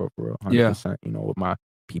myself for real, 100%, you know, with my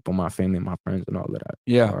people, my family, my friends and all of that.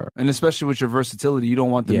 Yeah. Or- And especially with your versatility, you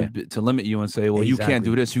don't want them to limit you and say, well, you can't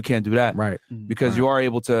do Exactly. this, you can't do that. Right. Because you are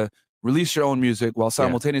able to release your own music while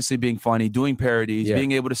simultaneously being funny, doing parodies, Yeah.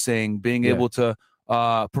 being able to sing, being Yeah. able to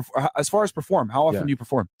as far as perform, how often Yeah. do you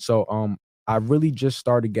perform? So I really just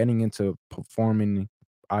started getting into performing,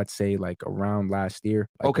 I'd say like around last year,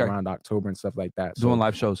 like Okay. around October and stuff like that. Doing So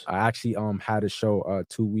live shows. I actually had a show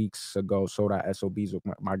 2 weeks ago, sold out SOBs with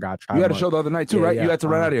my guy Tri. You had a show the other night too, right? You had to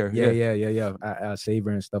run out of here. Yeah. At Saver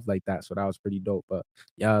and stuff like that. So that was pretty dope. But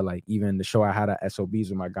yeah, like even the show I had at SOBs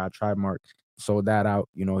with my guy Trimark, sold that out.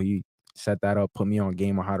 You know, he set that up, put me on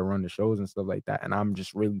game on how to run the shows and stuff like that. And I'm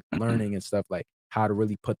just really learning and stuff like how to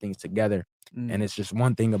really put things together. And it's just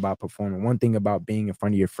one thing about performing, one thing about being in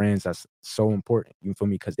front of your friends that's so important. You feel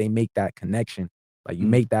me? Because they make that connection. Like you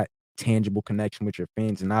make that tangible connection with your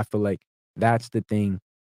fans. And I feel like that's the thing,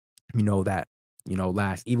 you know, that, you know,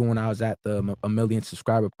 last, even when I was at the 1 million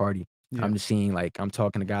subscriber party, I'm just seeing like, I'm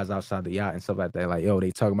talking to guys outside the yacht and stuff like that. Like, yo,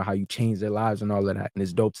 they talking about how you changed their lives and all of that. And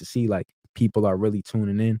it's dope to see like people are really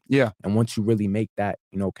tuning in. Yeah. And once you really make that,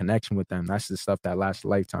 you know, connection with them, that's the stuff that lasts a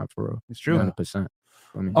lifetime for real. It's true. 100%.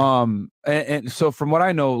 I mean, And so from what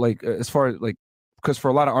I know, like as far as like, because for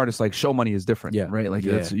a lot of artists, like show money is different, right? Like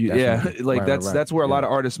Yeah, that's definitely. like Right, that's where a lot yeah.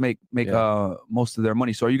 of artists make most of their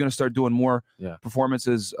money. So are you going to start doing more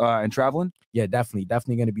performances and traveling? Yeah, definitely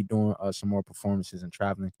going to be doing some more performances and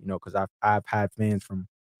traveling. You know, because I've had fans from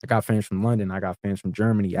I got fans from London. I got fans from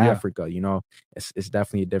Germany, Africa. You know, it's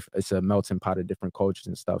definitely a different. It's a melting pot of different cultures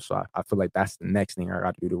and stuff. So I feel like that's the next thing I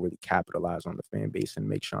got to do to really capitalize on the fan base and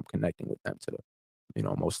make sure I'm connecting with them to the, you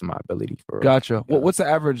know, most of my ability. For gotcha. Well, what's the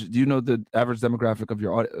average? Do you know the average demographic of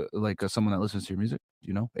your someone that listens to your music? Do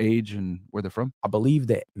you know age and where they're from? I believe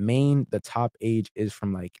that the top age is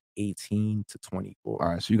from like 18 to 24. All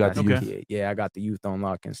right, so you got the youth. Yeah, I got the youth on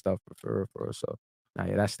lock and stuff for so.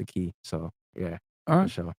 Yeah, that's the key. So yeah. All right,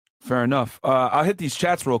 sure. Fair enough. I'll hit these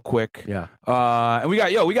chats real quick. Yeah. And we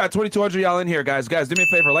got 2,200 y'all in here, guys. Guys, do me a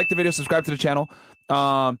favor, like the video, subscribe to the channel.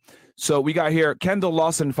 So we got here Kendall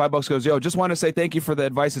Lawson, $5 goes, yo, just want to say thank you for the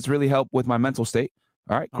advice. It's really helped with my mental state.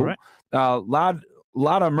 All right, cool. All right.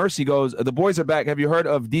 Lotta Mercy goes, the boys are back. Have you heard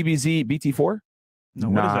of DBZ BT4? No,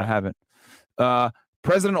 what is that? I haven't.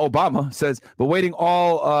 President Obama says, but waiting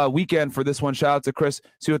all weekend for this one. Shout out to Chris.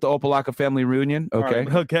 See you at the Opalaka family reunion. Okay.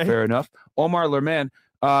 Right, okay. Fair enough. Omar Lerman,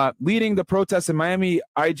 leading the protests in Miami.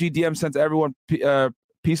 IGDM sent to everyone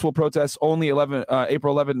peaceful protests only.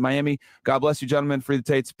 April 11th, Miami. God bless you, gentlemen. Free the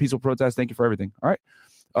Tates. Peaceful protest. Thank you for everything. All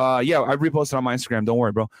right. Yeah, I reposted on my Instagram. Don't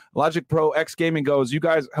worry, bro. Logic Pro X Gaming goes, you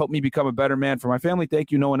guys helped me become a better man for my family. Thank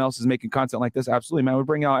you. No one else is making content like this. Absolutely, man. We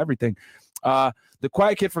bring out everything. The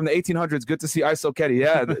quiet kid from the 1800s. Good to see ISO Ketty.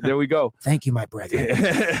 Yeah, there we go. Thank you, my brother.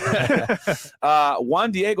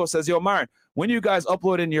 Juan Diego says, yo, Myron, when you guys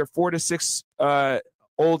upload in your 4 to 6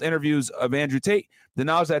 old interviews of Andrew Tate, the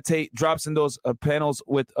knowledge that Tate drops in those panels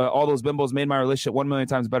with all those bimbos made my relationship 1 million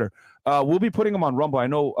times better. We'll be putting them on Rumble. I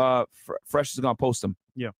know Fresh is going to post them.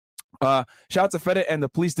 Yeah. Shout out to Fedit and the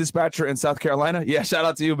police dispatcher in South Carolina. Yeah, shout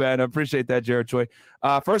out to you, man. I appreciate that, Jared Choi.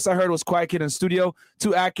 First I heard was Quiet Kid in studio.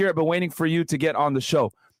 Too accurate, but waiting for you to get on the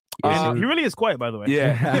show. He really is quiet, by the way.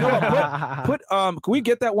 Yeah. You know what? Can we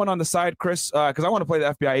get that one on the side, Chris? Because I want to play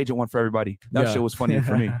the FBI agent one for everybody. That shit was funny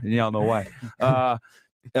for me, and y'all know why.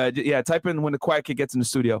 Yeah, type in when the Quiet Kid gets in the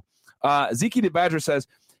studio. Zeke the Badger says,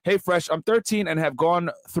 hey, Fresh, I'm 13 and have gone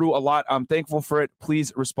through a lot. I'm thankful for it.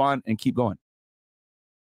 Please respond and keep going.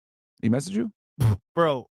 He messaged you?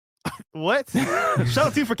 Bro, what? Shout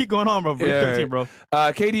out to you for keep going on, bro. Yeah. 13, bro.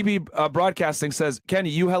 KDB Broadcasting says, Kenny,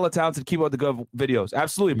 you hella talented. Keep up the good videos.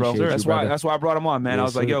 Absolutely, bro. That's why I brought him on, man. I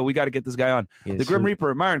was like, yo, we got to get this guy on. The Grim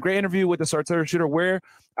Reaper, Myron, great interview with the Sartorial shooter. Where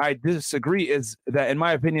I disagree is that, in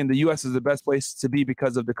my opinion, the U.S. is the best place to be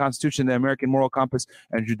because of the Constitution, the American moral compass,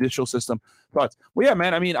 and judicial system. Thoughts? Well, yeah,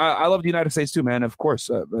 man. I mean, I love the United States too, man. Of course,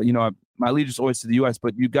 you know, my allegiance always to the U.S.,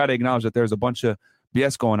 but you got to acknowledge that there's a bunch of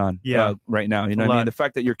BS going on right now. You know what I mean? The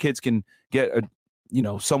fact that your kids can get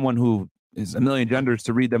someone who is a million genders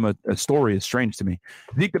to read them a story is strange to me.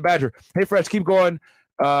 Zeke the Badger. Hey, Fresh, keep going.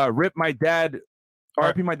 Rip my dad.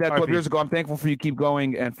 RIP my dad 12 years ago. I'm thankful for you. Keep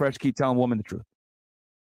going. And Fresh, keep telling women the truth.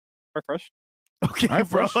 Fresh. Okay,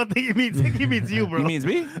 bro. I think he means you, bro. He means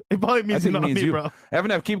me? It probably means me, bro.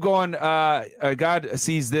 Evan F, keep going. God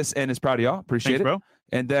sees this and is proud of y'all. Appreciate it. Bro.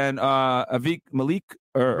 And then Avik Malik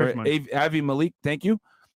or Avi Malik, thank you.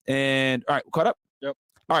 And all right, caught up? Yep.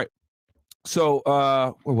 All right. So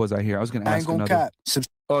where was I here? I was gonna ask another.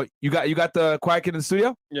 Oh, you got the Quiet Kid in the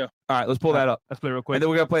studio? Yeah. All right, let's pull that up. Let's play real quick. And then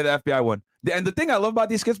we're gonna play the FBI one. And the thing I love about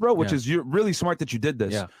these skits, bro, which is you're really smart that you did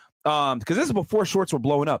this. Yeah. Because this is before shorts were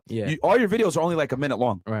blowing up. Yeah. All your videos are only like a minute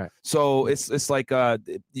long. Right. So it's like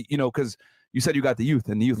because you said you got the youth,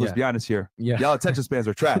 and the youth, let's be honest here. Yeah. Y'all attention spans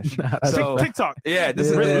are trash. So TikTok. Yeah, this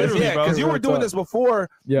is literally, because you were doing this before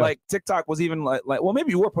like TikTok was even like well,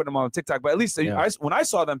 maybe you were putting them on TikTok, but at least when I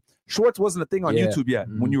saw them, shorts wasn't a thing on YouTube yet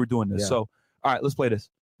when you were doing this. So all right, let's play this.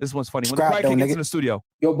 This one's funny. When the Quiet Kid gets in the studio.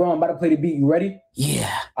 Yo, bro, I'm about to play the beat. You ready?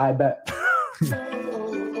 Yeah. I bet.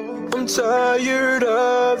 I'm tired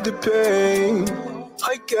of the pain.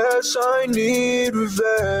 I guess I need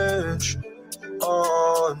revenge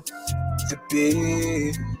on the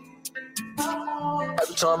beat.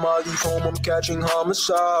 Every time I leave home, I'm catching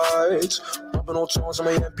homicides. Bumping old songs on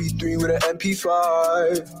my MP3 with an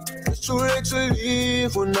MP5. It's too late to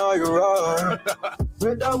leave when I arrive.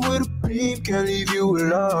 Red out with a beep, can't leave you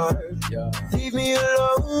alive. Leave me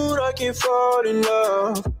alone, I can't fall in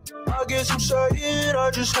love. I guess I'm saying I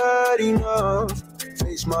just had enough.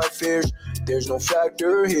 Face my fears, there's no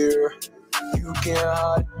factor here. You can't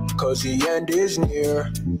hide, cause the end is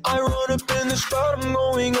near. I run up in the spot, I'm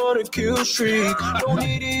going on a kill streak. Don't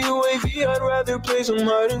need a UAV, I'd rather play some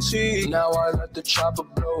hide and seek. Now I let the chopper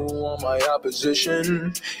blow on my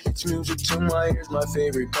opposition. It's music to my ears, my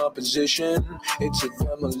favorite composition. It's a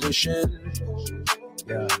demolition.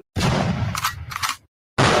 Yeah.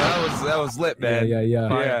 That was lit, man.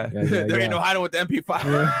 Yeah. There ain't no hiding with the MP5.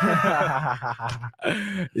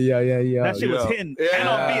 Yeah. That shit was hitting. And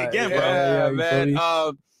on me again, bro. Yeah, man.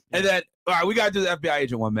 And then, all right, we got to do the FBI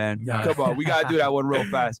agent one, man. Yeah. Come on. We got to do that one real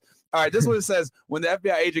fast. All right, this is what it says. When the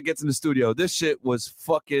FBI agent gets in the studio, this shit was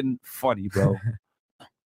fucking funny, bro.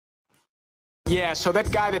 Yeah, so that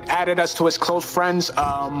guy that added us to his close friends,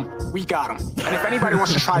 we got him. And if anybody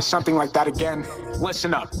wants to try something like that again,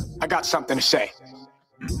 listen up. I got something to say.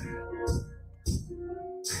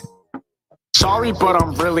 Sorry, but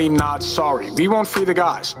I'm really not sorry. We won't free the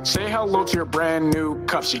guys. Say hello to your brand new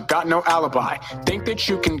cuffs. You got no alibi. Think that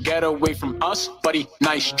you can get away from us? Buddy,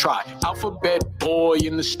 nice try. Alphabet boy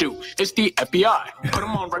in the stew. It's the FBI. Put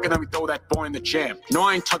him on record, then we throw that boy in the jam. No,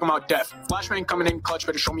 I ain't talking about death. Flashbang coming in clutch,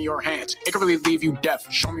 better show me your hands. It can really leave you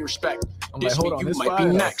deaf. Show me respect. This hold week on, you this might be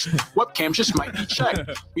fire. next. Webcam just might be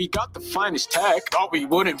checked. We got the finest tech. Thought we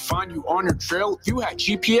wouldn't find you on your trail. You had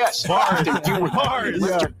GPS. After you were done, you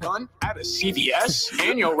left your gun at a CVS.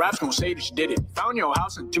 And your raps gon' say that you did it. Found your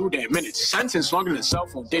house in 2 damn minutes. Sentence longer than cell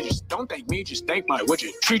phone digits. Don't thank me, just thank my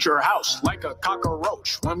widget. Treat your house like a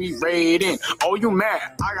cockroach when we raid in. Oh, you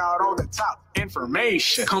mad? I got all the top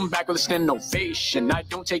information. Come back with a stand ovation. I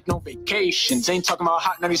don't take no vacations. Ain't talking about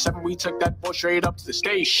Hot 97. We took that boy straight up to the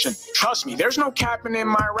station. Trust me, there's no capping in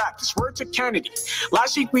my rap. This word to Kennedy.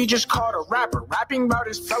 Last week we just caught a rapper rapping about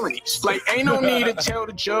his felonies. Like, ain't no need to tell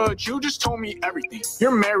the judge. You just told me everything.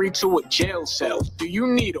 You're married to a jail cell. Do you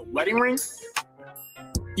need a wedding ring?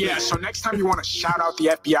 Yeah, so next time you want to shout out the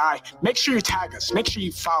FBI, make sure you tag us. Make sure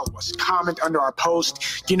you follow us. Comment under our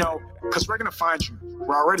post, you know, because we're going to find you.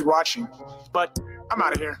 We're already watching. But I'm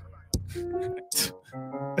out of here.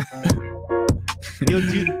 Yo,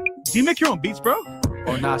 do you make your own beats, bro?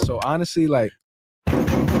 Or not? So honestly, like,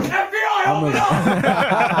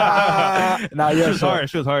 nah, yeah, It was so hard.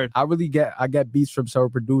 It was hard. I get beats from several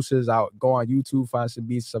producers. I'll go on YouTube, find some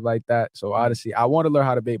beats, stuff like that. So honestly, I want to learn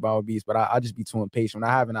how to make my own beats, but I just be too impatient. When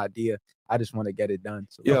I have an idea, I just want to get it done.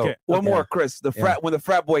 So, Yo, one more, Chris. The frat when the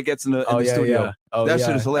frat boy gets in the studio, yeah. Oh, that yeah.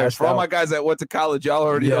 shit is hilarious. That's For all that- my guys that went to college, y'all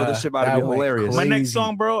already know this shit about to that be went hilarious. My crazy. next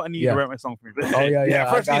song, bro, I need you to write my song for me, bro. Oh yeah, yeah.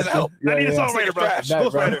 First I needs got help. you. I need a yeah. songwriter, bro. Trash. That,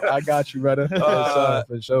 Ghostwriter. brother, I got you, brother.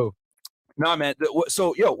 For sure. Nah, man.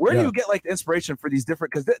 So, yo, where do you get like the inspiration for these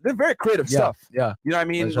different? Because they're very creative stuff. Yeah. You know what I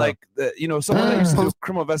mean? For sure. Like, you know, someone that used to do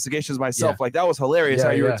criminal investigations myself, like that was hilarious. Yeah,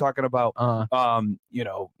 How you were yeah. talking about, you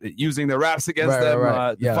know, using the raps against Right, them,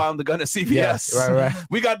 right. Yeah. found the gun at CVS. Yes, right.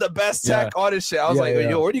 We got the best tech, all this shit. I was Yeah, like, yeah.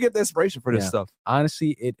 yo, where do you get the inspiration for this stuff?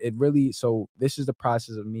 Honestly, it really, so this is the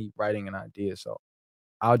process of me writing an idea. So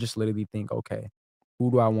I'll just literally think, okay, who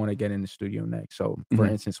do I want to get in the studio next? So for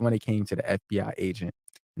instance, when it came to the FBI agent,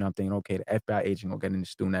 you know, I'm thinking, okay, the FBI agent will get in the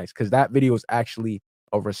studio next. Because that video is actually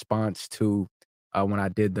a response to when I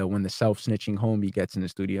did when the self-snitching homie gets in the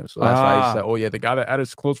studio. So that's why I said, oh yeah, the guy that had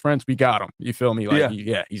his close friends, we got him. You feel me? Like,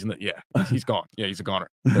 he's gone. Yeah, he's a goner.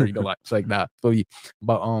 There you go. Like, it's like that.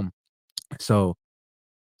 So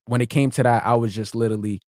when it came to that, I was just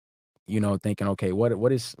literally, you know, thinking, okay, what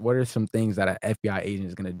are some things that an FBI agent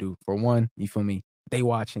is gonna do? For one, you feel me? They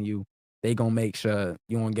watching you. They gonna make sure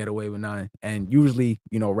you won't get away with nothing. And usually,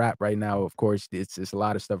 you know, rap right now, of course, it's a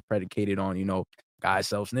lot of stuff predicated on, you know, guys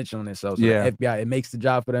self-snitching on themselves. So the FBI, it makes the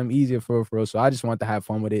job for them easier for real. So I just want to have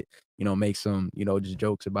fun with it, you know, make some, you know, just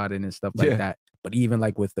jokes about it and stuff like that. But even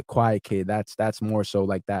like with the quiet kid, that's more so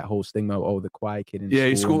like that whole stigma of, the quiet kid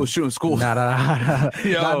in school. He's shooting school. Not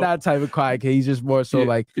that type of quiet kid. He's just more so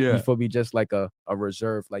like, you feel me, just like a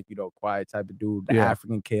reserved, like, you know, quiet type of dude. The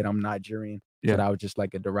African kid, I'm Nigerian. So that was just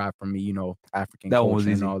like a derived from me, you know, African culture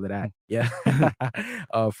and all of that. Yeah.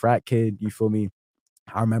 Frat kid, you feel me?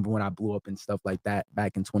 I remember when I blew up and stuff like that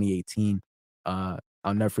back in 2018. I'll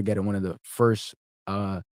never forget it. One of the first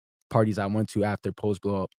parties I went to after post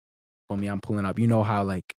blow up. For me, I'm pulling up. You know how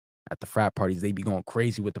like at the frat parties they be going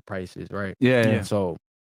crazy with the prices, right? Yeah. So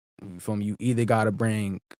you feel me? You either gotta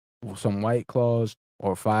bring some White Claws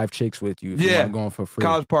or 5 chicks with you. If you're not going for free.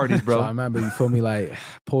 College parties, bro. So I remember, you feel me? Like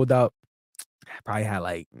pulled up. Probably had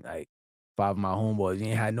like 5 of my homeboys. You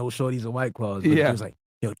ain't had no shorties or White Claws. But he was like,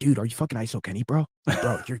 yo, dude, are you fucking ISO Kenny, bro? Like,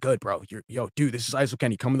 bro, you're good, bro. Dude, this is ISO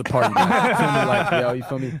Kenny. Come to the party, bro. You feel me? Like, yo, you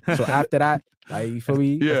feel me? So after that, like, you feel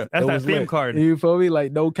me? Yeah, that's that fame lit. card. You feel me?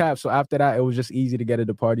 Like, no cap. So after that, it was just easy to get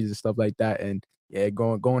into parties and stuff like that. And yeah,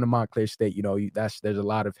 going to Montclair State, you know, there's a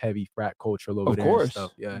lot of heavy frat culture over there. Of course. And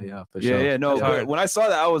stuff. Yeah, for sure. Yeah, no. But when I saw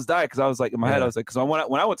that, I was dying because I was like, in my head, I was like, because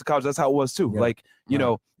when I went to college, that's how it was too. Like, you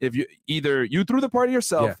know, if you either you threw the party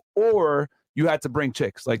yourself or you had to bring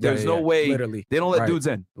chicks. Like, there's no way. Literally. They don't let dudes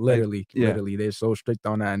in. Literally. They're so strict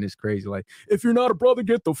on that, and it's crazy. Like, if you're not a brother,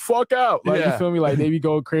 get the fuck out. Like, you feel me? Like, they be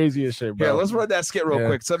going crazy and shit, bro. Yeah, let's run that skit real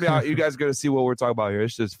quick. Some of you guys gonna see what we're talking about here.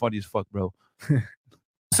 It's just funny as fuck, bro.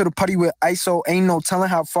 To the party with ISO, ain't no telling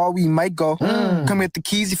how far we might go. Come with the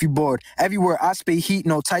keys if you bored. Everywhere I spit heat,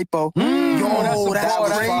 no typo. Yo, that was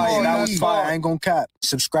fire. That was fire. I ain't gonna cap.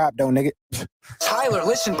 Subscribe though, nigga. Tyler,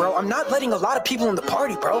 listen, bro. I'm not letting a lot of people in the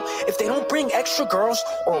party, bro. If they don't bring extra girls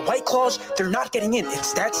or White Claws, they're not getting in.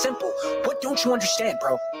 It's that simple. What don't you understand,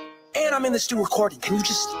 bro? And I'm in the studio recording. Can you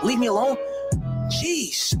just leave me alone?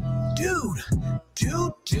 Jeez, dude. If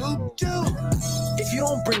you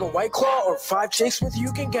don't bring a White Claw or 5 chicks with you,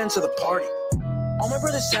 you can get into the party. All my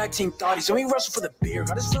brother's tag team thoughties, so he wrestled for the beer,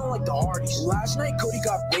 got us feeling like the Hardys. Last night, Cody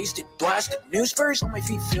got wasted, blasted. News furries on my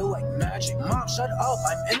feet feel like magic. Mom, shut up,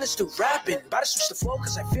 I'm in this to rapping. About to switch the flow,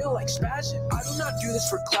 cause I feel like spazzing. I do not do this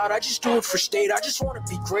for clout, I just do it for state. I just wanna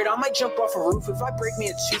be great, I might jump off a roof if I break me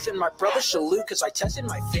a tooth, and my brother salute, cause I tested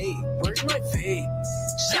my fade. Where's my fade?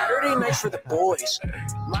 Saturday nights for the boys.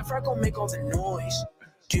 My frat gon' make all the noise.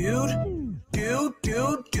 Dude.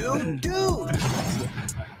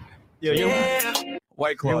 Yeah.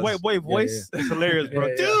 White Claws. Your white boy voice is hilarious,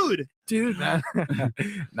 bro. Dude.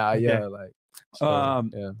 Nah, yeah, like. So,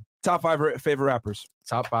 Top 5 favorite rappers.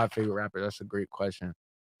 Top 5 favorite rappers. That's a great question.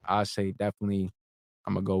 I say definitely.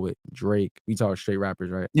 I'm gonna go with Drake. We talk straight rappers,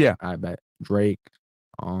 right? Yeah. I bet Drake,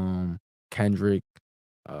 Kendrick,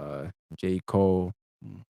 J. Cole.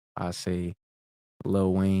 I say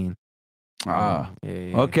Lil Wayne.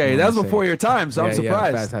 Okay, that was before your time, so I'm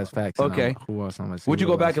surprised. Yeah, that's facts. Okay. Who else I'm gonna say? Would you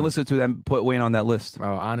go back and listen to them? Put Wayne on that list.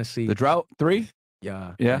 Bro, honestly, The Drought 3.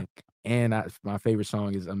 Yeah. Yeah. And my favorite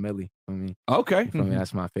song is A Milli for me. Okay. For me,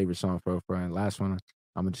 that's my favorite song for and last one.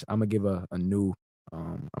 I'm gonna give a new.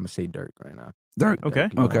 I'm gonna say Dirk right now. Dirk. Okay.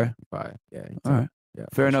 Okay. Fire. Yeah. All right. Yeah.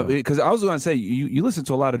 Fair enough. Sure. Because I was going to say you listen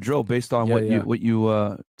to a lot of drill based on what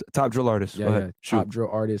you top drill artists. Yeah. Go ahead. Shoot. Top drill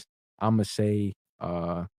artists. I'm gonna say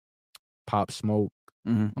Pop Smoke.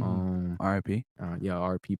 R.I.P.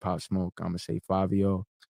 R.I.P. Pop Smoke. I'm gonna say Fabio.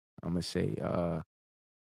 I'm gonna say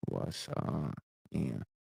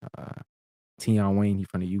Tion Wayne. He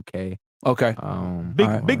from the UK. Okay.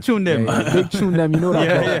 Big tune them. Big tune them. You know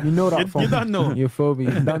that. You know that. You don't know. You feel me?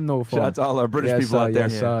 You don't know. Shout out to all our British people out there.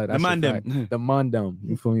 The Mandem.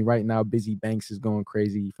 You feel me? Right now, Busy Banks is going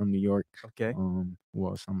crazy from New York. Okay. Who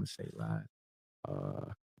else I'm gonna say live?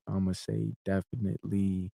 I'm gonna say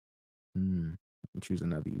definitely. Choose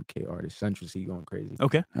another UK artist. Central C going crazy.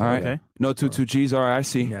 Okay. All right. Okay. No 22G's. All right. I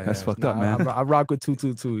see. That's fucked up, man. I rock with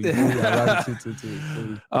 222. I rock with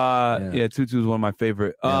 222. 22 is one of my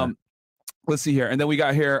favorite. Let's see here, and then we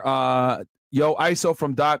got here. Yo, ISO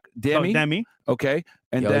from Doc Dammy. Okay,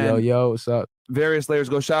 and then what's up? Various layers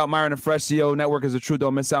go. Shout out Myron and Fresh CO Network is a true.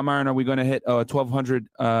 Don't miss out, Myron. Are we going to hit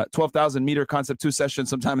 12,000 meter concept 2 session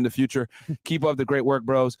sometime in the future? Keep up the great work,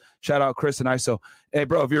 bros. Shout out Chris and ISO. Hey,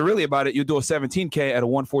 bro, if you're really about it, you do a 17K at a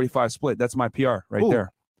 145 split. That's my PR right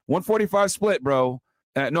there. 145 split, bro.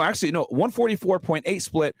 No, 144.8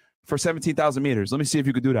 split for 17,000 meters. Let me see if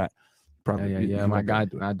you could do that. Probably. Yeah. My guy,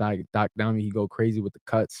 Doc Downey, he go crazy with the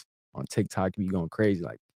cuts on TikTok. He be going crazy.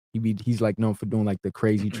 Like he's like known for doing like the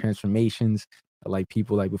crazy transformations. Like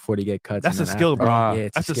people like before they get cuts. That's a skill, bro. Yeah,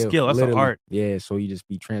 that's a skill. That's an art. Yeah, so he just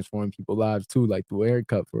be transforming people's lives too, like through a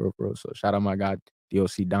haircut for real. So shout out my guy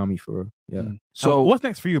DOC Dami for real. Yeah. So what's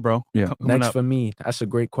next for you, bro? Yeah. Next for me, that's a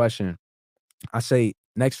great question. I say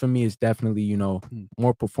next for me is definitely,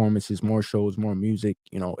 more performances, more shows, more music,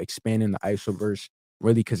 expanding the ISOverse.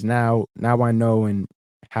 Really, because now I know and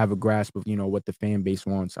have a grasp of, what the fan base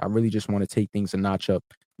wants. I really just want to take things a notch up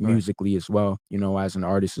musically as well, as an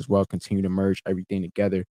artist as well, continue to merge everything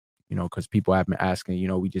together, because people have been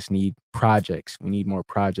asking, we just need projects. We need more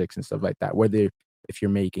projects and stuff like that. Whether if you're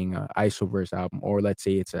making an ISOverse album or let's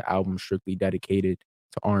say it's an album strictly dedicated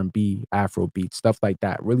to R&B, Afrobeat, stuff like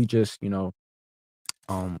that. Really just,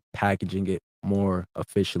 packaging it more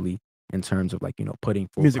officially in terms of like, putting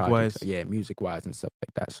forward music-wise. Yeah, music-wise and stuff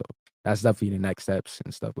like that. So that's definitely the next steps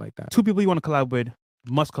and stuff like that. 2 people you want to collab with,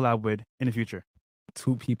 must collab with in the future.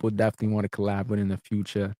 2 people definitely want to collab with in the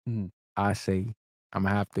future. I say I'm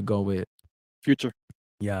going to have to go with Future.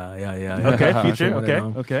 Yeah. Okay, Future.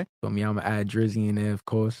 Okay. For me, I'm going to add Drizzy in there, of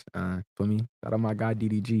course. For me, shout out my guy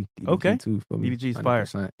DDG. Okay. Too, for me. DDG's fire.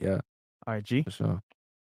 Yeah. All right, G. For sure.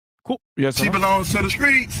 Cool. Yes, she belongs to the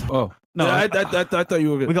streets. Oh. No, I thought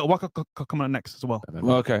you were good. We got Waka coming up next as well.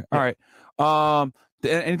 Okay. All right.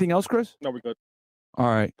 Anything else, Chris? No, we're good. All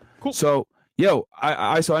right. Cool. So,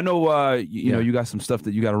 I know you know you got some stuff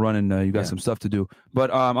that you got to run and you got some stuff to do.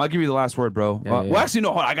 But I'll give you the last word, bro. Well, actually,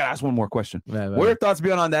 no. I got to ask one more question. What are your thoughts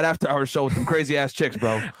being on that after-hour show with some crazy ass chicks,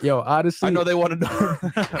 bro? Yo, honestly, I know they want to know.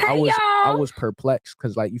 I was perplexed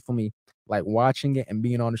because, like, you feel me, like watching it and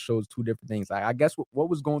being on the show is 2 different things. Like, I guess what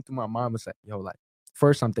was going through my mind was like, like,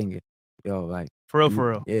 first I'm thinking, yo, like For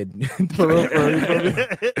real. Yeah, for real.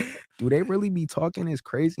 Do they really be talking as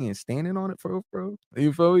crazy and standing on it for real?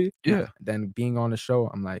 You feel me? Yeah. Then being on the show,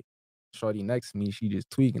 I'm like, shorty next to me, she just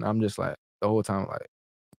tweaking. I'm just like the whole time like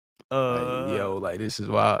yo, like this is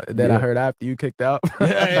wild. And then I heard after you kicked out.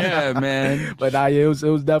 yeah, man. But it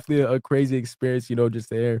was definitely a crazy experience, just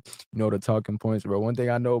to hear, the talking points, bro. One thing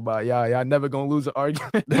I know about y'all never gonna lose an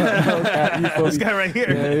argument. This guy right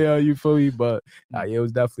here. Yeah, you feel me? But it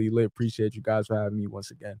was definitely lit. Appreciate you guys for having me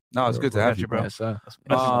once again. No, it's good to have you, bro. Yes, sir.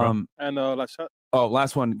 And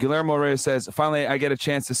last one. Guillermo Reyes says, finally, I get a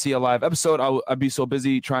chance to see a live episode. I'd be so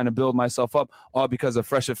busy trying to build myself up, all because of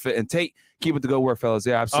Fresh Fit and Tate. Keep it the good work, fellas.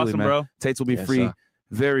 Yeah, absolutely, Awesome, man. bro. Tate's will be free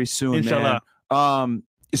very soon, Inshallah. man.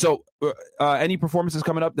 So any performances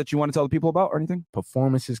coming up that you want to tell the people about or anything?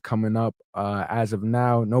 Performances coming up. As of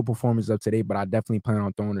now, no performance up today, but I definitely plan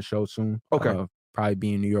on throwing a show soon. Okay. Probably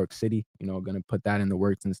be in New York City, gonna put that in the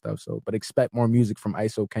works and stuff. So, but expect more music from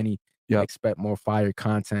ISO Kenny. Yeah. Expect more fire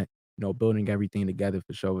content. Building everything together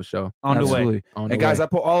for sure. On the way. And guys, I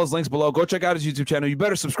put all his links below. Go check out his YouTube channel. You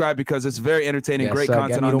better subscribe because it's very entertaining. Yes, great sir.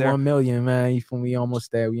 content Get me on to there. 1 million, man. You feel me?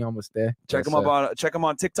 Almost there. We almost there. Check him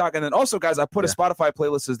on TikTok, and then also, guys, I put a Spotify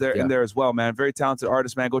playlist in there as well, man. Very talented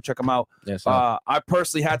artist, man. Go check him out. Yes, I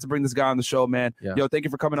personally had to bring this guy on the show, man. Yeah. Yo, thank you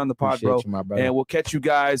for coming on the pod, Appreciate bro. you, my brother. And we'll catch you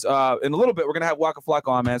guys in a little bit. We're gonna have Waka Flocka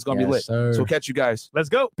on, man. It's gonna be lit. Sir. So we'll catch you guys. Let's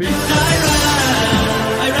go. Peace.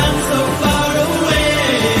 I ran so far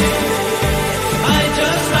away.